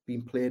like he's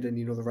been played in,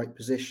 the right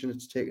position.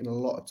 It's taken a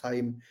lot of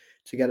time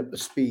to get up to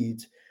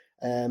speed.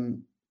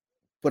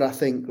 But I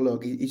think,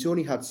 look, he's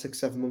only had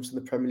 6-7 months in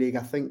the Premier League.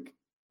 I think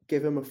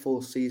give him a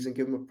full season,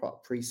 give him a proper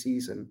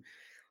pre-season.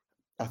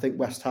 I think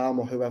West Ham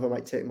or whoever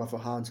might take him off our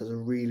hands has a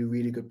really,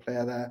 really good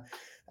player there.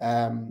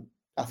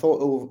 I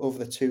thought over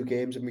the 2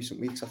 games in recent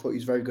weeks, I thought he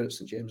was very good at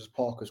St James's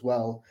Park as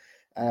well.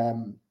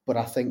 But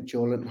I think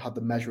Joelinton had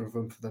the measure of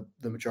him for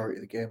the majority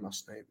of the game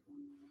last night.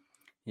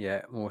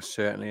 Yeah, most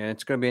certainly, and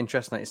it's going to be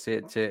interesting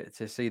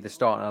to see the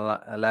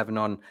starting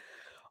 11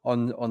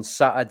 on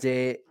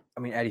Saturday. I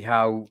mean, Eddie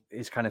Howe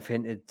is kind of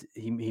hinted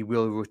he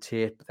will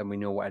rotate, but then we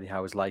know what Eddie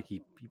Howe is like.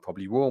 He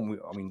probably won't.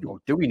 I mean, or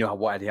do we know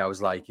what Eddie Howe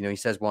is like? He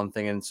says one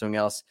thing and something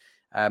else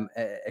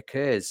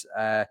occurs.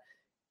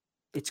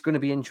 It's going to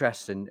be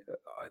interesting.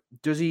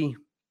 Does he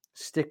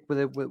stick with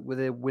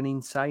a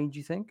winning side, do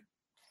you think?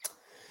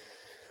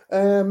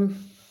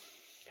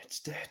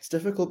 It's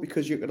difficult,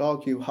 because you could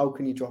argue, how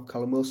can you drop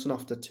Callum Wilson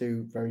after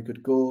 2 very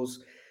good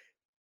goals?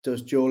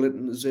 Does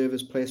Joelinton deserve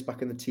his place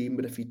back in the team?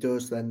 But if he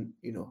does, then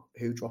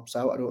who drops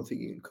out? I don't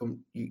think you can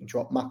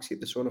drop Maxi at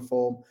this run of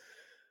form.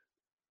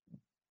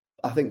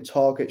 I think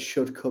Target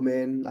should come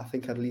in. I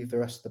think I'd leave the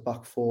rest of the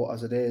back 4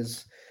 as it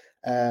is.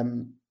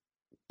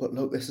 But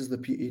look, this is the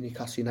beauty of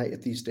Newcastle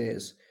United these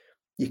days.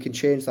 You can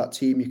change that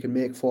team. You can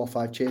make 4 or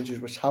 5 changes,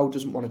 which Howe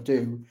doesn't want to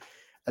do,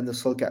 and they'll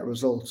still get a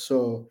result.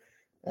 So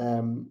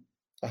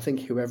I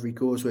think whoever he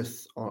goes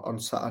with on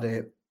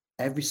Saturday,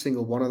 every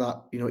single one of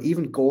that,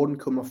 even Gordon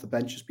coming off the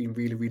bench has been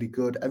really, really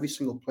good. Every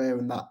single player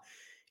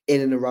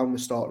in and around the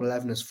starting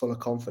 11 is full of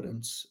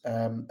confidence,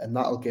 and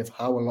that'll give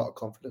Howe a lot of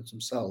confidence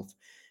himself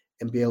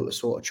and be able to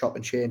sort of chop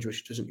and change, which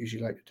he doesn't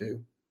usually like to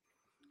do.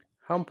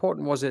 How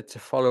important was it to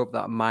follow up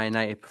that Man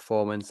United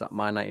performance, that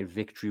Man United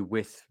victory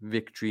with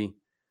victory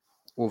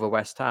over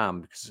West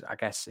Ham? Because I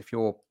guess if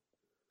you're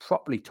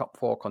properly top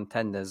 4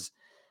 contenders,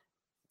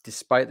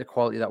 despite the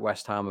quality that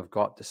West Ham have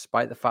got,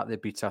 despite the fact they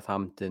beat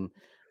Southampton,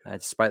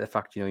 despite the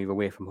fact you're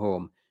away from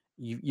home,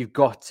 you've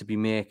got to be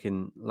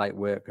making light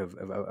work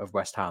of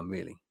West Ham,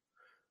 really.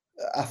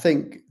 I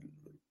think,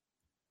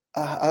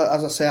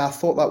 as I say, I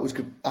thought that was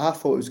good. I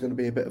thought it was going to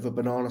be a bit of a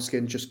banana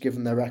skin, just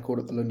given their record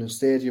at the London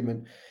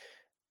Stadium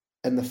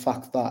and the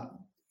fact that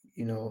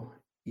you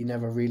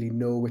never really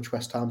know which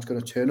West Ham's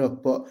going to turn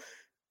up. But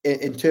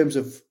in terms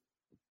of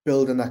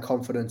building their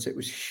confidence, it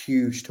was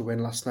huge to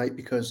win last night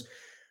because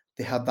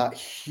they had that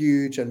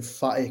huge,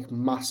 emphatic,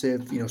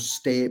 massive,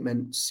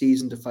 statement,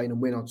 season-defining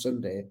win on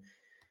Sunday,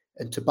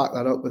 and to back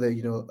that up with a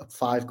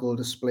 5-goal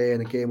display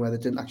in a game where they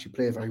didn't actually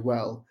play very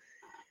well.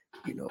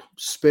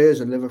 Spurs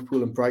and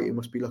Liverpool and Brighton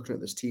must be looking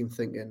at this team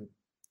thinking,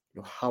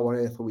 how on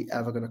earth are we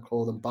ever going to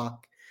claw them back?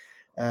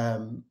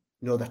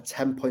 They're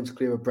 10 points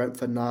clear of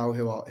Brentford now,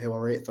 who are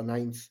 8th or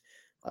 9th.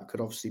 That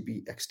could obviously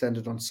be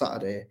extended on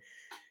Saturday.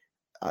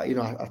 I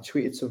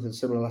tweeted something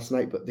similar last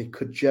night, but they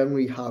could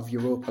generally have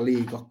Europa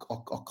League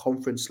or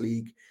Conference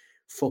League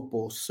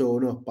football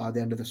sewn up by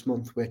the end of this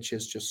month, which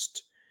is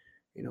just,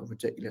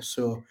 ridiculous.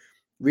 So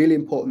really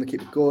important to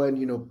keep it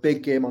going.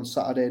 Big game on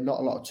Saturday, not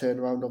a lot of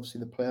turnaround. Obviously,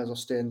 the players are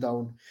staying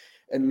down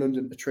in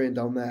London to train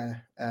down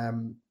there.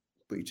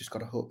 But you just got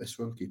to hope this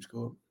run keeps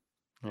going.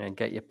 And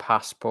get your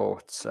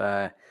passports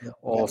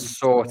all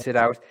sorted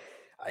out.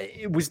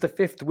 It was the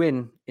 5th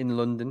win in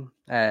London.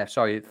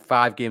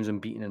 5 games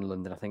unbeaten in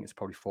London. I think it's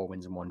probably 4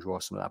 wins and 1 draw,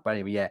 something like that. But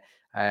anyway,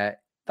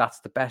 that's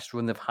the best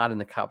run they've had in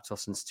the capital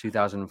since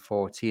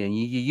 2014. And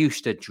you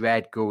used to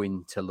dread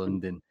going to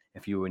London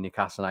if you were a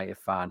Newcastle United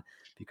fan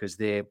because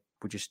they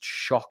were just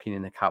shocking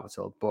in the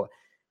capital. But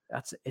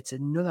it's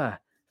another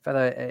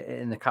feather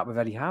in the cap of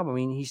Eddie Howe. I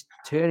mean, he's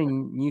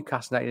turning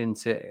Newcastle United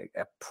into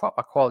a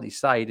proper quality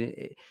side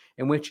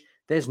in which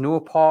there's no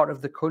part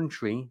of the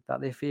country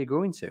that they fear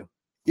going to.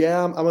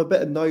 Yeah, I'm a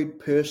bit annoyed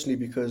personally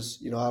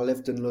because, I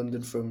lived in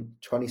London from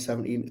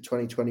 2017 to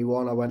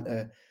 2021. I went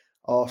to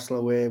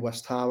Arsenal away,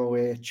 West Ham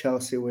away,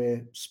 Chelsea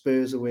away,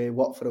 Spurs away,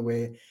 Watford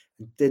away,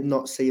 and did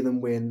not see them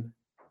win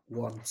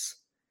once.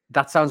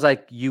 That sounds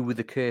like you were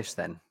the curse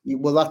then.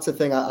 Well, that's the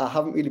thing. I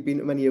haven't really been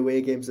to many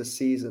away games this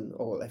season,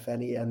 or if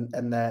any, and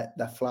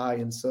they're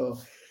flying. So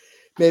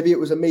maybe it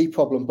was a me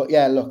problem. But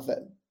yeah, look,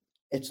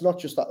 it's not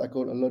just that they're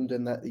going to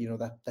London, that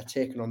they're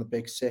taking on the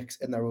big 6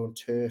 in their own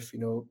turf.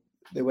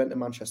 They went to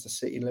Manchester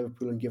City and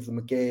Liverpool and give them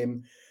a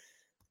game.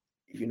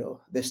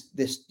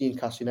 This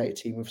Newcastle United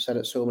team, we've said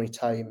it so many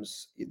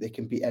times, they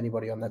can beat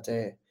anybody on their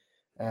day.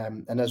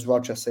 And as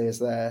Roger says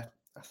there,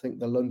 I think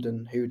the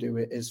London hoodoo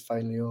is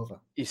finally over.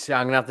 You see,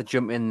 I'm going to have to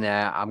jump in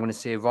there. I'm going to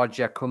say,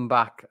 Roger, come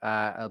back.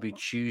 It'll be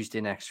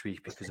Tuesday next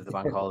week because of the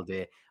bank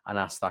holiday, and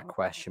ask that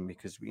question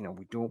because we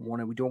don't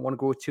want to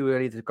go too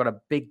early. They've got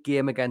a big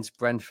game against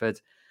Brentford.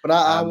 But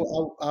I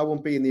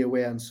won't be in the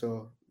away end,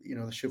 so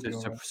there should be.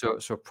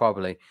 So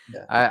probably.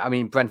 Yeah. I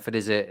mean, Brentford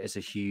is a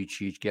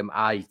huge game.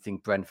 I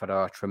think Brentford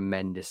are a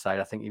tremendous side.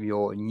 I think if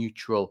you're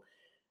neutral,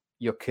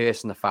 you're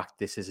cursing the fact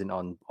this isn't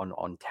on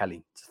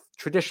telly. It's a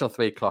traditional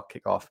 3:00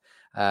 kickoff.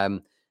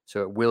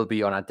 So it will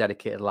be on our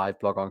dedicated live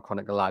blog on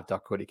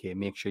chroniclelive.co.uk.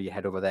 Make sure you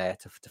head over there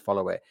to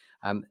follow it.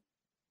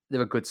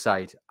 They're a good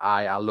side.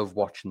 I love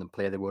watching them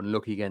play. They were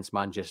unlucky against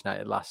Manchester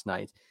United last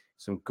night.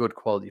 Some good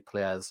quality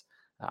players.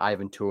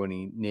 Ivan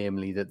Toney,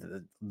 namely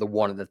the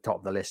one at the top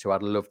of the list, who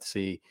I'd love to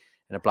see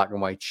in a black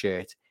and white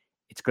shirt.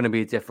 It's going to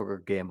be a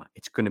difficult game.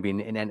 It's going to be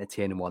an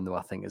entertaining one, though,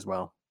 I think, as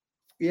well.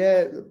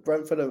 Yeah,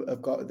 Brentford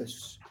have got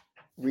this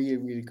really,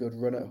 really good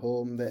run at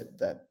home.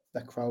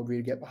 That crowd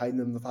really get behind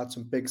them. They've had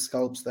some big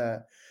scalps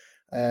there.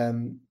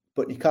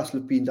 But Newcastle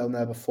have been down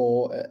there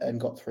before and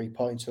got 3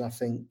 points, and I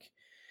think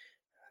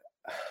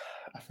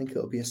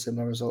it'll be a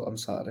similar result on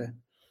Saturday.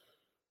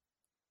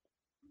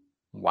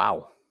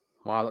 Wow,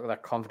 look at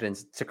that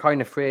confidence. To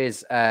coin a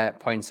phrase,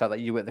 points out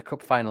that you were at the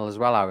cup final as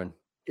well, Aaron.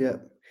 Yeah,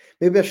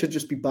 maybe I should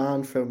just be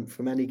banned from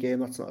any game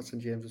that's not at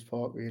St James's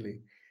Park,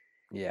 really.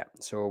 Yeah,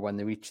 so when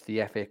they reach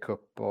the FA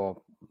Cup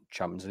or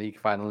Champions League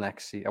final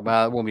next season,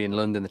 well, it won't be in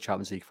London, the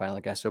Champions League final,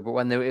 I guess. So, but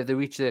if they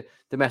reach the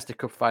domestic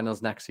cup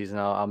finals next season,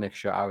 I'll make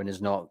sure Aaron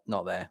is not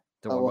there.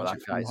 Don't worry about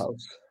that,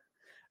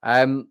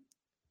 guys.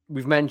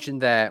 We've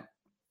mentioned there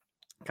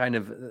kind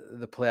of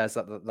the players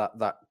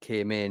that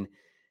came in.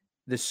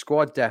 The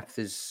squad depth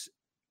is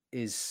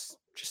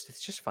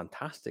just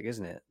fantastic,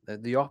 isn't it?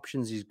 The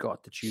options he's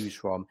got to choose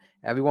from,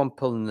 everyone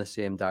pulling in the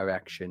same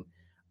direction,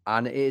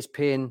 and it is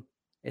paying.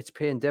 It's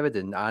paying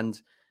dividend,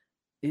 and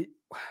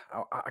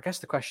I guess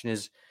the question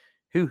is,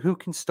 who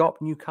can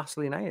stop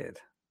Newcastle United?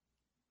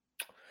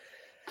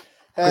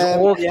 Because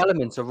all the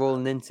elements are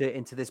rolling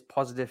into this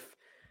positive,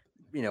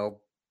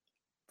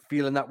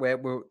 feeling that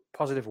we're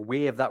positive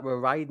wave that we're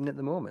riding at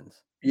the moment.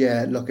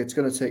 Yeah, look, it's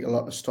going to take a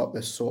lot to stop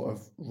this sort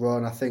of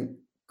run. I think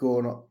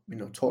going up,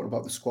 talking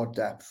about the squad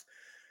depth,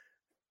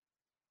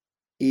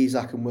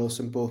 Isak and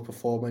Wilson both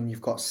performing.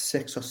 You've got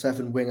 6 or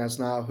 7 wingers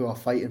now who are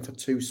fighting for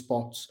 2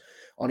 spots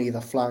on either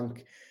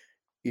flank.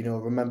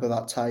 Remember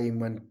that time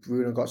when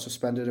Bruno got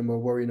suspended and we're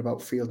worrying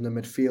about fielding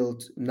the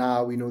midfield.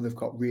 Now we know they've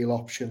got real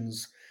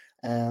options.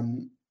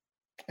 And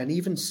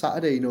even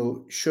Saturday,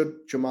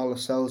 should Jamal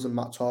Lascelles and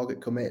Matt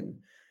Targett come in,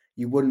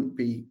 you wouldn't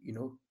be,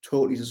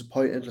 totally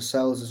disappointed.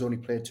 Lascelles has only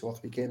played 2 or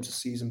 3 games this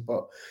season,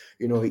 but,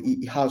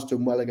 he has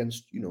done well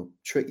against,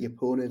 tricky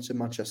opponents in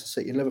Manchester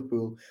City and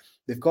Liverpool.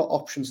 They've got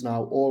options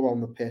now all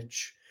on the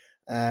pitch.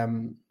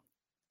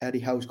 Eddie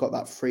Howe's got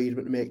that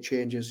freedom to make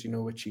changes,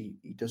 which he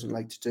doesn't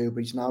like to do,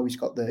 but he's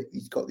got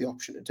the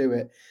option to do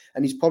it,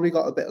 and he's probably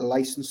got a bit of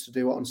license to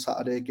do it on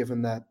Saturday,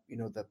 given that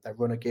their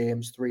run of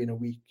games, 3 in a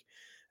week,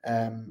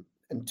 and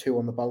 2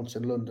 on the bounce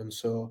in London.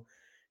 So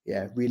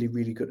yeah, really,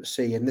 really good to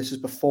see. And this is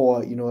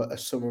before a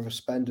summer of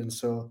spending.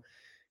 So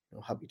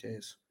happy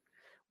days.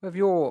 Well, if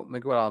you're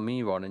Miguel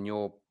Almiron and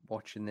you're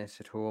watching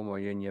this at home or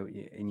you're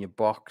in your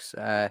box,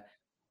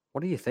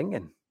 what are you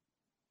thinking?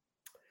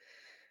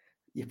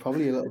 You're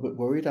probably a little bit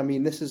worried. I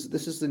mean, this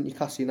is the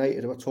Newcastle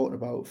United we're talking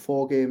about.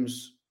 4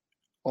 games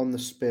on the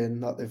spin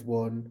that they've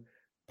won,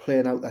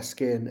 playing out their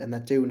skin, and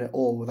they're doing it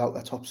all without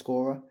their top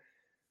scorer.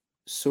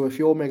 So if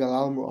you're Miguel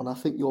Almiron, I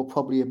think you're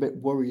probably a bit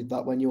worried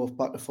that when you're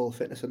back to full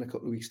fitness in a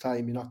couple of weeks'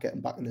 time, you're not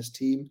getting back in this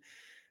team.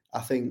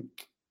 I think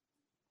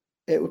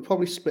it would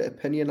probably split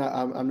opinion.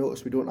 I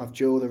noticed we don't have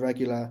Joe, the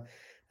regular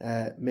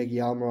Miggy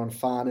Almiron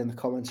fan, in the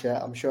comments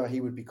yet. I'm sure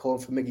he would be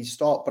calling for Miggy's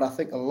start, but I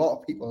think a lot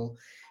of people,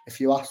 if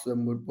you ask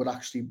them, would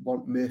actually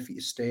want Murphy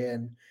to stay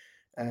in.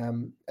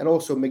 And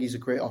also Miggy's a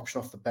great option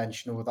off the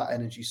bench, with that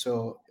energy.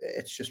 So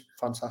it's just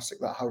fantastic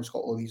that Howe's got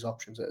all these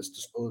options at his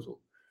disposal.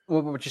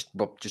 Well,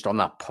 just on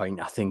that point,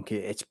 I think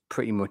it's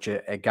pretty much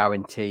a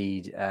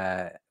guaranteed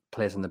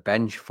place on the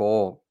bench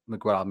for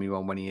Miguel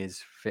Almiron when he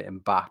is fitting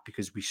back,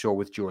 because we saw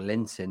with Joe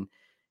Linton,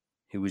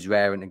 who was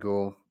raring to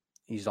go,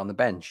 he's on the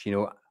bench.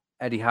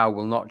 Eddie Howe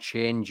will not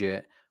change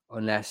it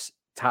unless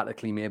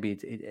tactically maybe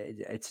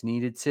it's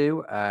needed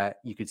to.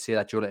 You could say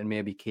that Joe Linton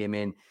maybe came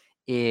in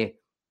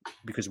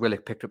because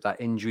Willock picked up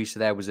that injury, so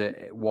there was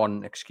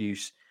one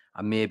excuse,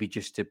 and maybe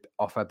just to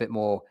offer a bit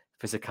more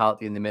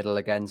physicality in the middle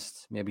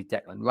against maybe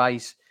Declan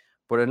Rice.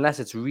 But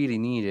unless it's really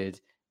needed,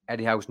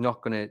 Eddie Howe's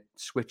not going to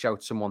switch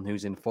out someone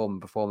who's in form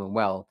and performing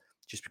well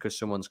just because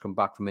someone's come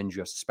back from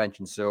injury or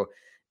suspension. So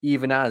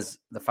even as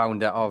the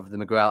founder of the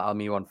Miguel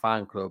Almiron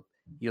fan club,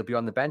 he'll be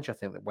on the bench, I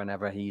think,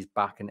 whenever he's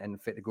back and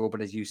fit to go.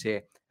 But as you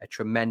say, a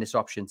tremendous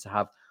option to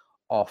have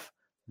off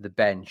the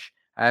bench.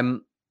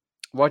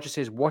 Roger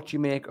says, what do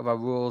you make of a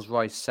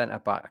Rolls-Royce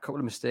centre-back? A couple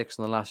of mistakes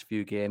in the last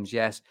few games.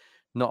 Yes,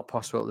 not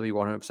possible to be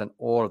 100%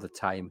 all of the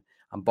time.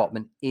 And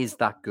Botman is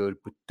that good,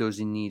 but does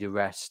he need a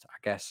rest, I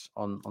guess,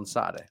 on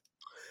Saturday?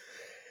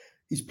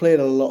 He's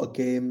played a lot of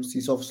games.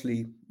 He's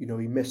obviously, he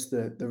missed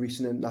the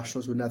recent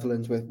internationals with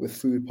Netherlands with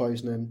food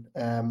poisoning.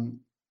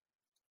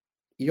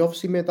 He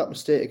obviously made that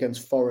mistake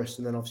against Forest,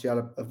 and then obviously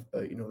had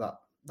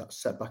that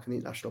setback in the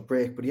international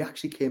break. But he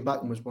actually came back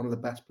and was one of the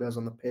best players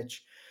on the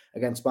pitch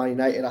against Man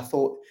United. I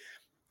thought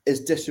his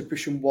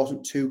distribution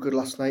wasn't too good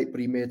last night, but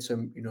he made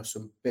some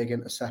big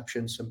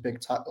interceptions, some big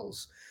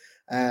tackles.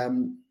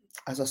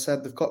 As I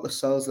said, they've got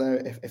Lascelles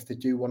there if they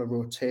do want to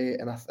rotate,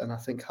 and I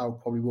think Howe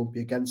probably won't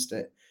be against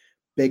it.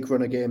 Big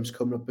run of games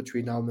coming up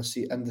between now and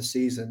the end of the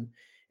season.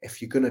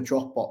 If you're going to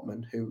drop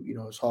Botman, who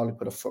has hardly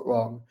put a foot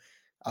wrong,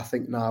 I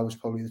think now is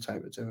probably the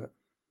time to do it.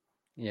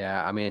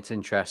 Yeah, I mean, it's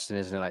interesting,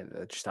 isn't it?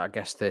 Like, just I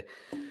guess the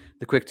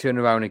quick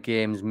turnaround of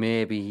games,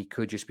 maybe he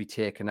could just be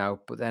taken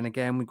out. But then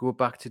again, we go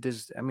back to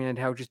this. I mean,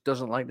 Howe just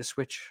doesn't like to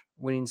switch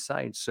winning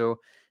sides. So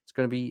it's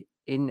going to be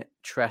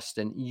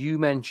interesting. You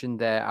mentioned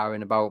there,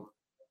 Aaron, about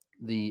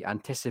the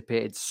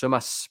anticipated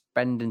summer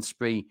spending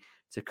spree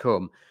to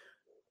come.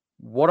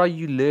 What are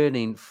you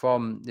learning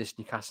from this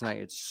Newcastle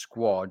United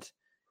squad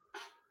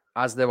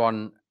as they're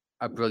on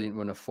a brilliant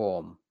run of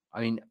form?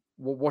 I mean,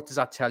 what does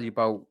that tell you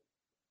about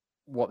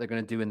what they're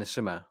going to do in the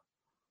summer?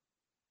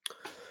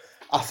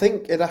 I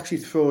think it actually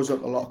throws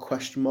up a lot of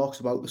question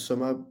marks about the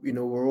summer.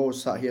 We're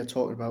always sat here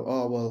talking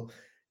about,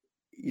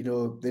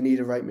 they need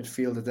a right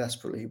midfielder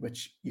desperately,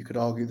 which you could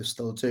argue they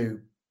still do.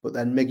 But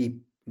then Miggy,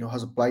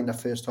 has a blinder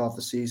first half of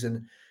the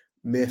season.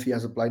 Murphy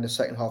has a blinder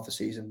second half of the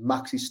season.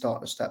 Maxie's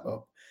starting to step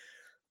up.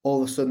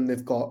 All of a sudden,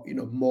 they've got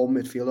more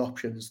midfield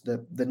options.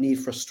 The need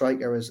for a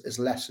striker is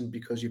lessened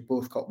because you've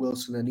both got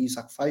Wilson and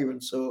Isak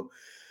firing. So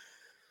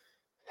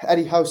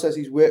Eddie Howe says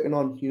he's working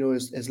on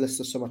his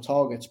list of summer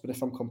targets. But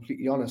if I'm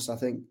completely honest, I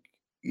think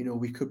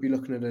we could be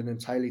looking at an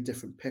entirely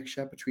different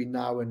picture between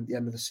now and the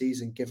end of the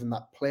season, given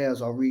that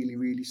players are really,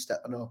 really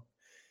stepping up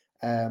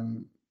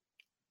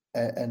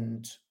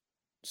and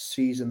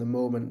seizing the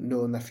moment,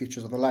 knowing their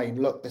future's on the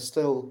line. Look, there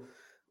still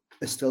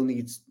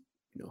needs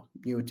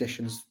new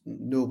additions.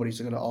 Nobody's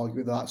going to argue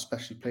with that,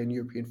 especially playing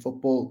European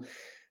football.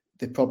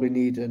 They probably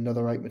need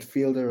another right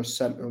midfielder, a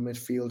central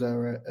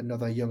midfielder,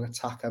 another young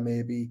attacker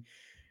maybe.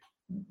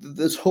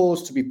 There's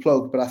holes to be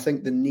plugged, but I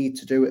think the need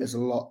to do it is a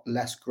lot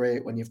less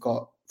great when you've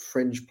got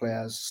fringe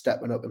players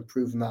stepping up and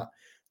proving that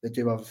they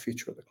do have a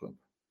future at the club.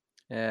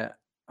 Yeah.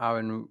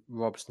 Aaron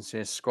Robson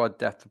says squad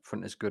depth up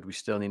front is good. We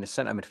still need a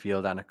centre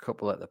midfielder and a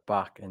couple at the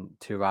back, and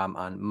Thuram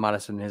and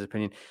Madison, in his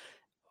opinion.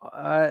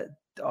 Are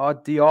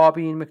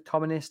Diaby and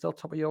McTominay still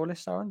top of your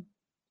list, Aaron?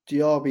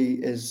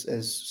 Diaby is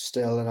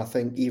still, and I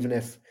think even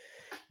if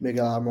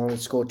Miguel Almiron had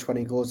scored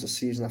 20 goals this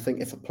season, I think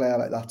if a player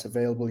like that's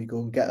available, you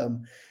go and get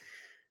him.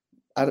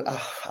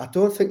 I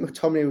don't think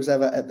McTominay was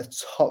ever at the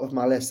top of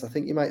my list. I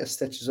think you might have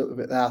stitched us up a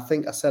bit there. I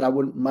think I said I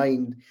wouldn't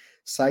mind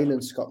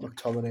signing Scott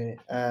McTominay,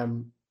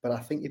 but I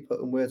think you're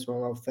putting words in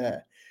my mouth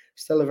there.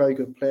 Still a very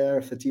good player.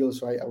 If the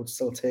deal's right, I would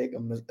still take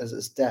him as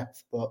his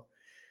depth, but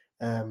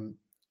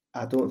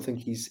I don't think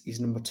he's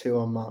number 2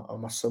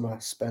 on my summer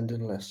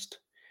spending list.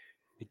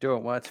 You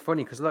don't? Well, it's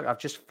funny because look, I've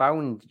just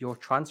found your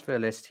transfer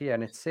list here,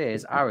 and it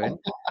says, Aaron,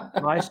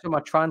 my summer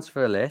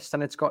transfer list,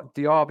 and it's got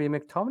Diaby and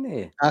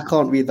McTominay. I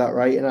can't read that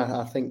right, and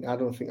I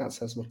don't think that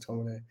says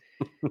McTominay.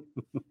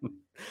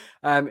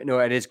 No,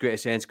 it is great to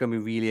see. It's going to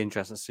be really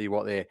interesting to see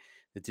what they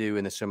do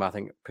in the summer. I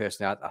think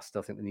personally, I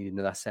still think they need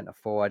another centre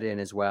forward in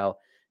as well,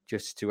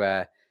 just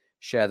to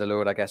share the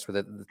load, I guess, with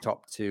the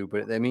top 2.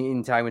 But at the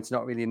meantime, it's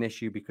not really an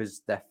issue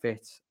because they're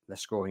fit, they're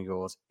scoring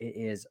goals. It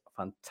is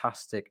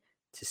fantastic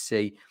to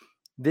see.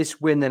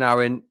 This win, then,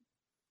 Aaron,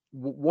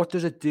 what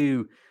does it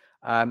do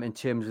in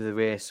terms of the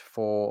race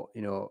for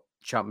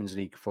Champions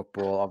League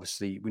football?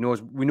 Obviously, we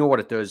know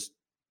what it does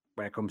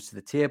when it comes to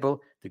the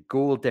table. The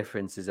goal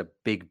difference is a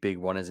big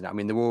one, isn't it? I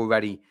mean, they're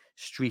already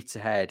streets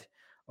ahead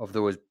of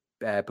those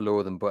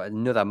below them, but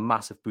another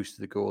massive boost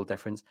to the goal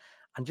difference,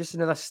 and just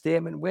another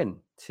statement win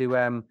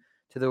to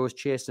those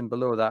chasing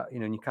below that.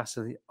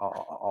 Newcastle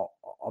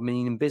are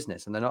meaning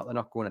business, and they're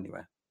not going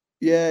anywhere.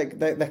 Yeah,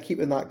 they're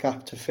keeping that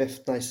gap to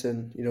 5th nice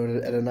and,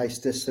 at a nice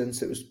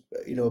distance. It was,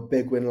 a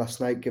big win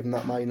last night, given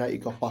that Man United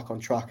got back on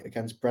track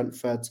against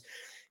Brentford.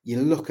 You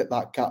look at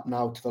that gap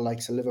now to the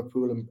likes of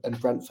Liverpool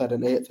and Brentford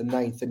in 8th and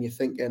 9th, and you're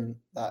thinking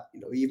that,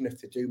 even if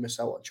they do miss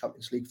out on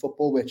Champions League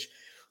football, which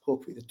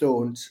hopefully they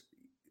don't,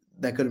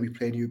 they're going to be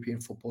playing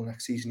European football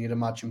next season, you'd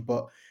imagine.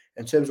 But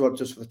in terms of what it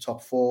does for the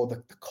top 4,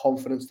 the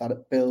confidence that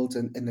it builds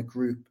in the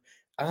group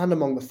and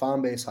among the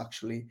fan base,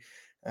 actually,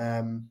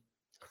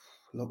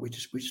 look, we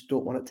just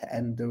don't want it to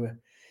end, do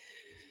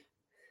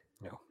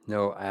we?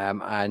 No.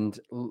 And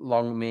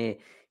long may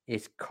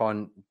it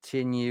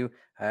continue.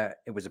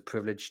 It was a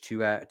privilege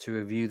to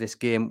review this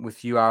game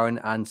with you, Aaron,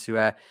 and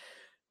to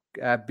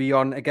be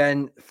on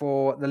again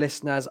for the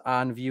listeners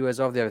and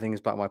viewers of the Everything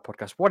Is Black and White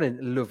podcast. What a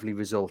lovely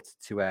result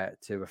to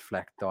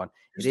reflect on.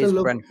 It is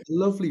a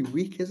lovely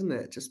week, isn't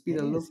it? Just been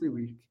a lovely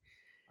week.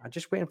 I'm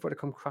just waiting for it to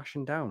come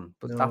crashing down,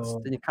 but that's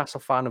the Newcastle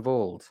fan of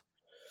old.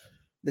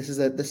 This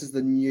is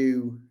the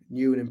new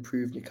and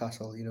improved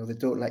Newcastle. They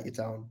don't let you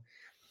down.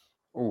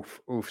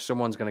 Oof.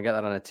 Someone's going to get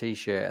that on a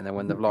T-shirt, and then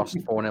when they've lost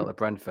 4-0 to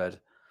Brentford.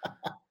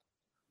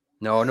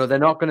 No, they're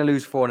not going to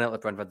lose 4-0 to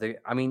Brentford.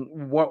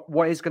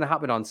 What is going to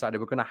happen on Saturday?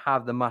 We're going to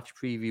have the match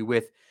preview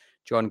with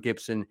John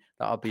Gibson.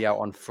 That'll be out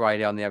on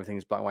Friday on the Everything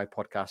Is Black and White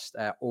podcast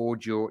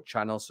audio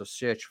channel. So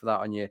search for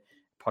that on your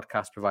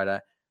podcast provider.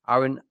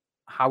 Aaron,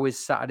 how is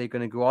Saturday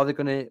going to go? Are they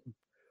going to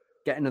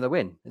get another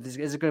win? Is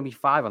it going to be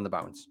 5 on the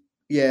bounce?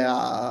 Yeah,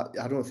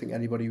 I don't think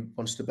anybody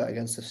wants to bet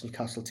against this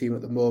Newcastle team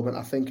at the moment.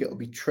 I think it'll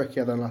be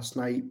trickier than last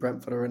night.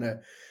 Brentford are in a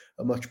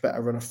much better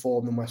run of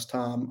form than West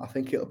Ham. I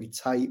think it'll be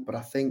tight, but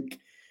I think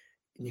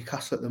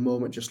Newcastle at the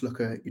moment just look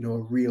a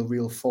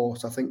real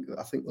force. I think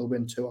they'll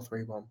win 2 or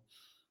 3-1.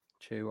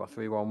 2 or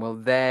 3-1. Well,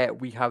 there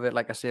we have it.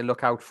 Like I say,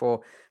 look out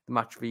for the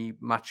match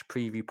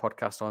preview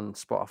podcast on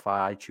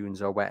Spotify,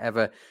 iTunes, or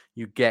wherever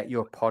you get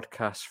your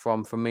podcasts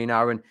from. From me and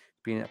Aaron,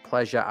 it's been a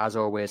pleasure as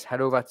always.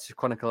 Head over to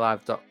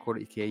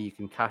chroniclelive.co.uk. You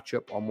can catch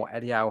up on what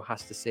Eddie Howe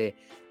has to say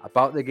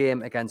about the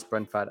game against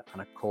Brentford,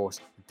 and of course,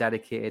 a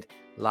dedicated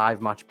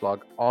live match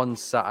blog on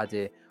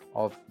Saturday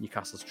of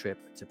Newcastle's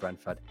trip to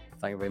Brentford.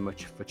 Thank you very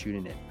much for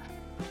tuning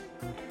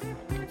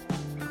in.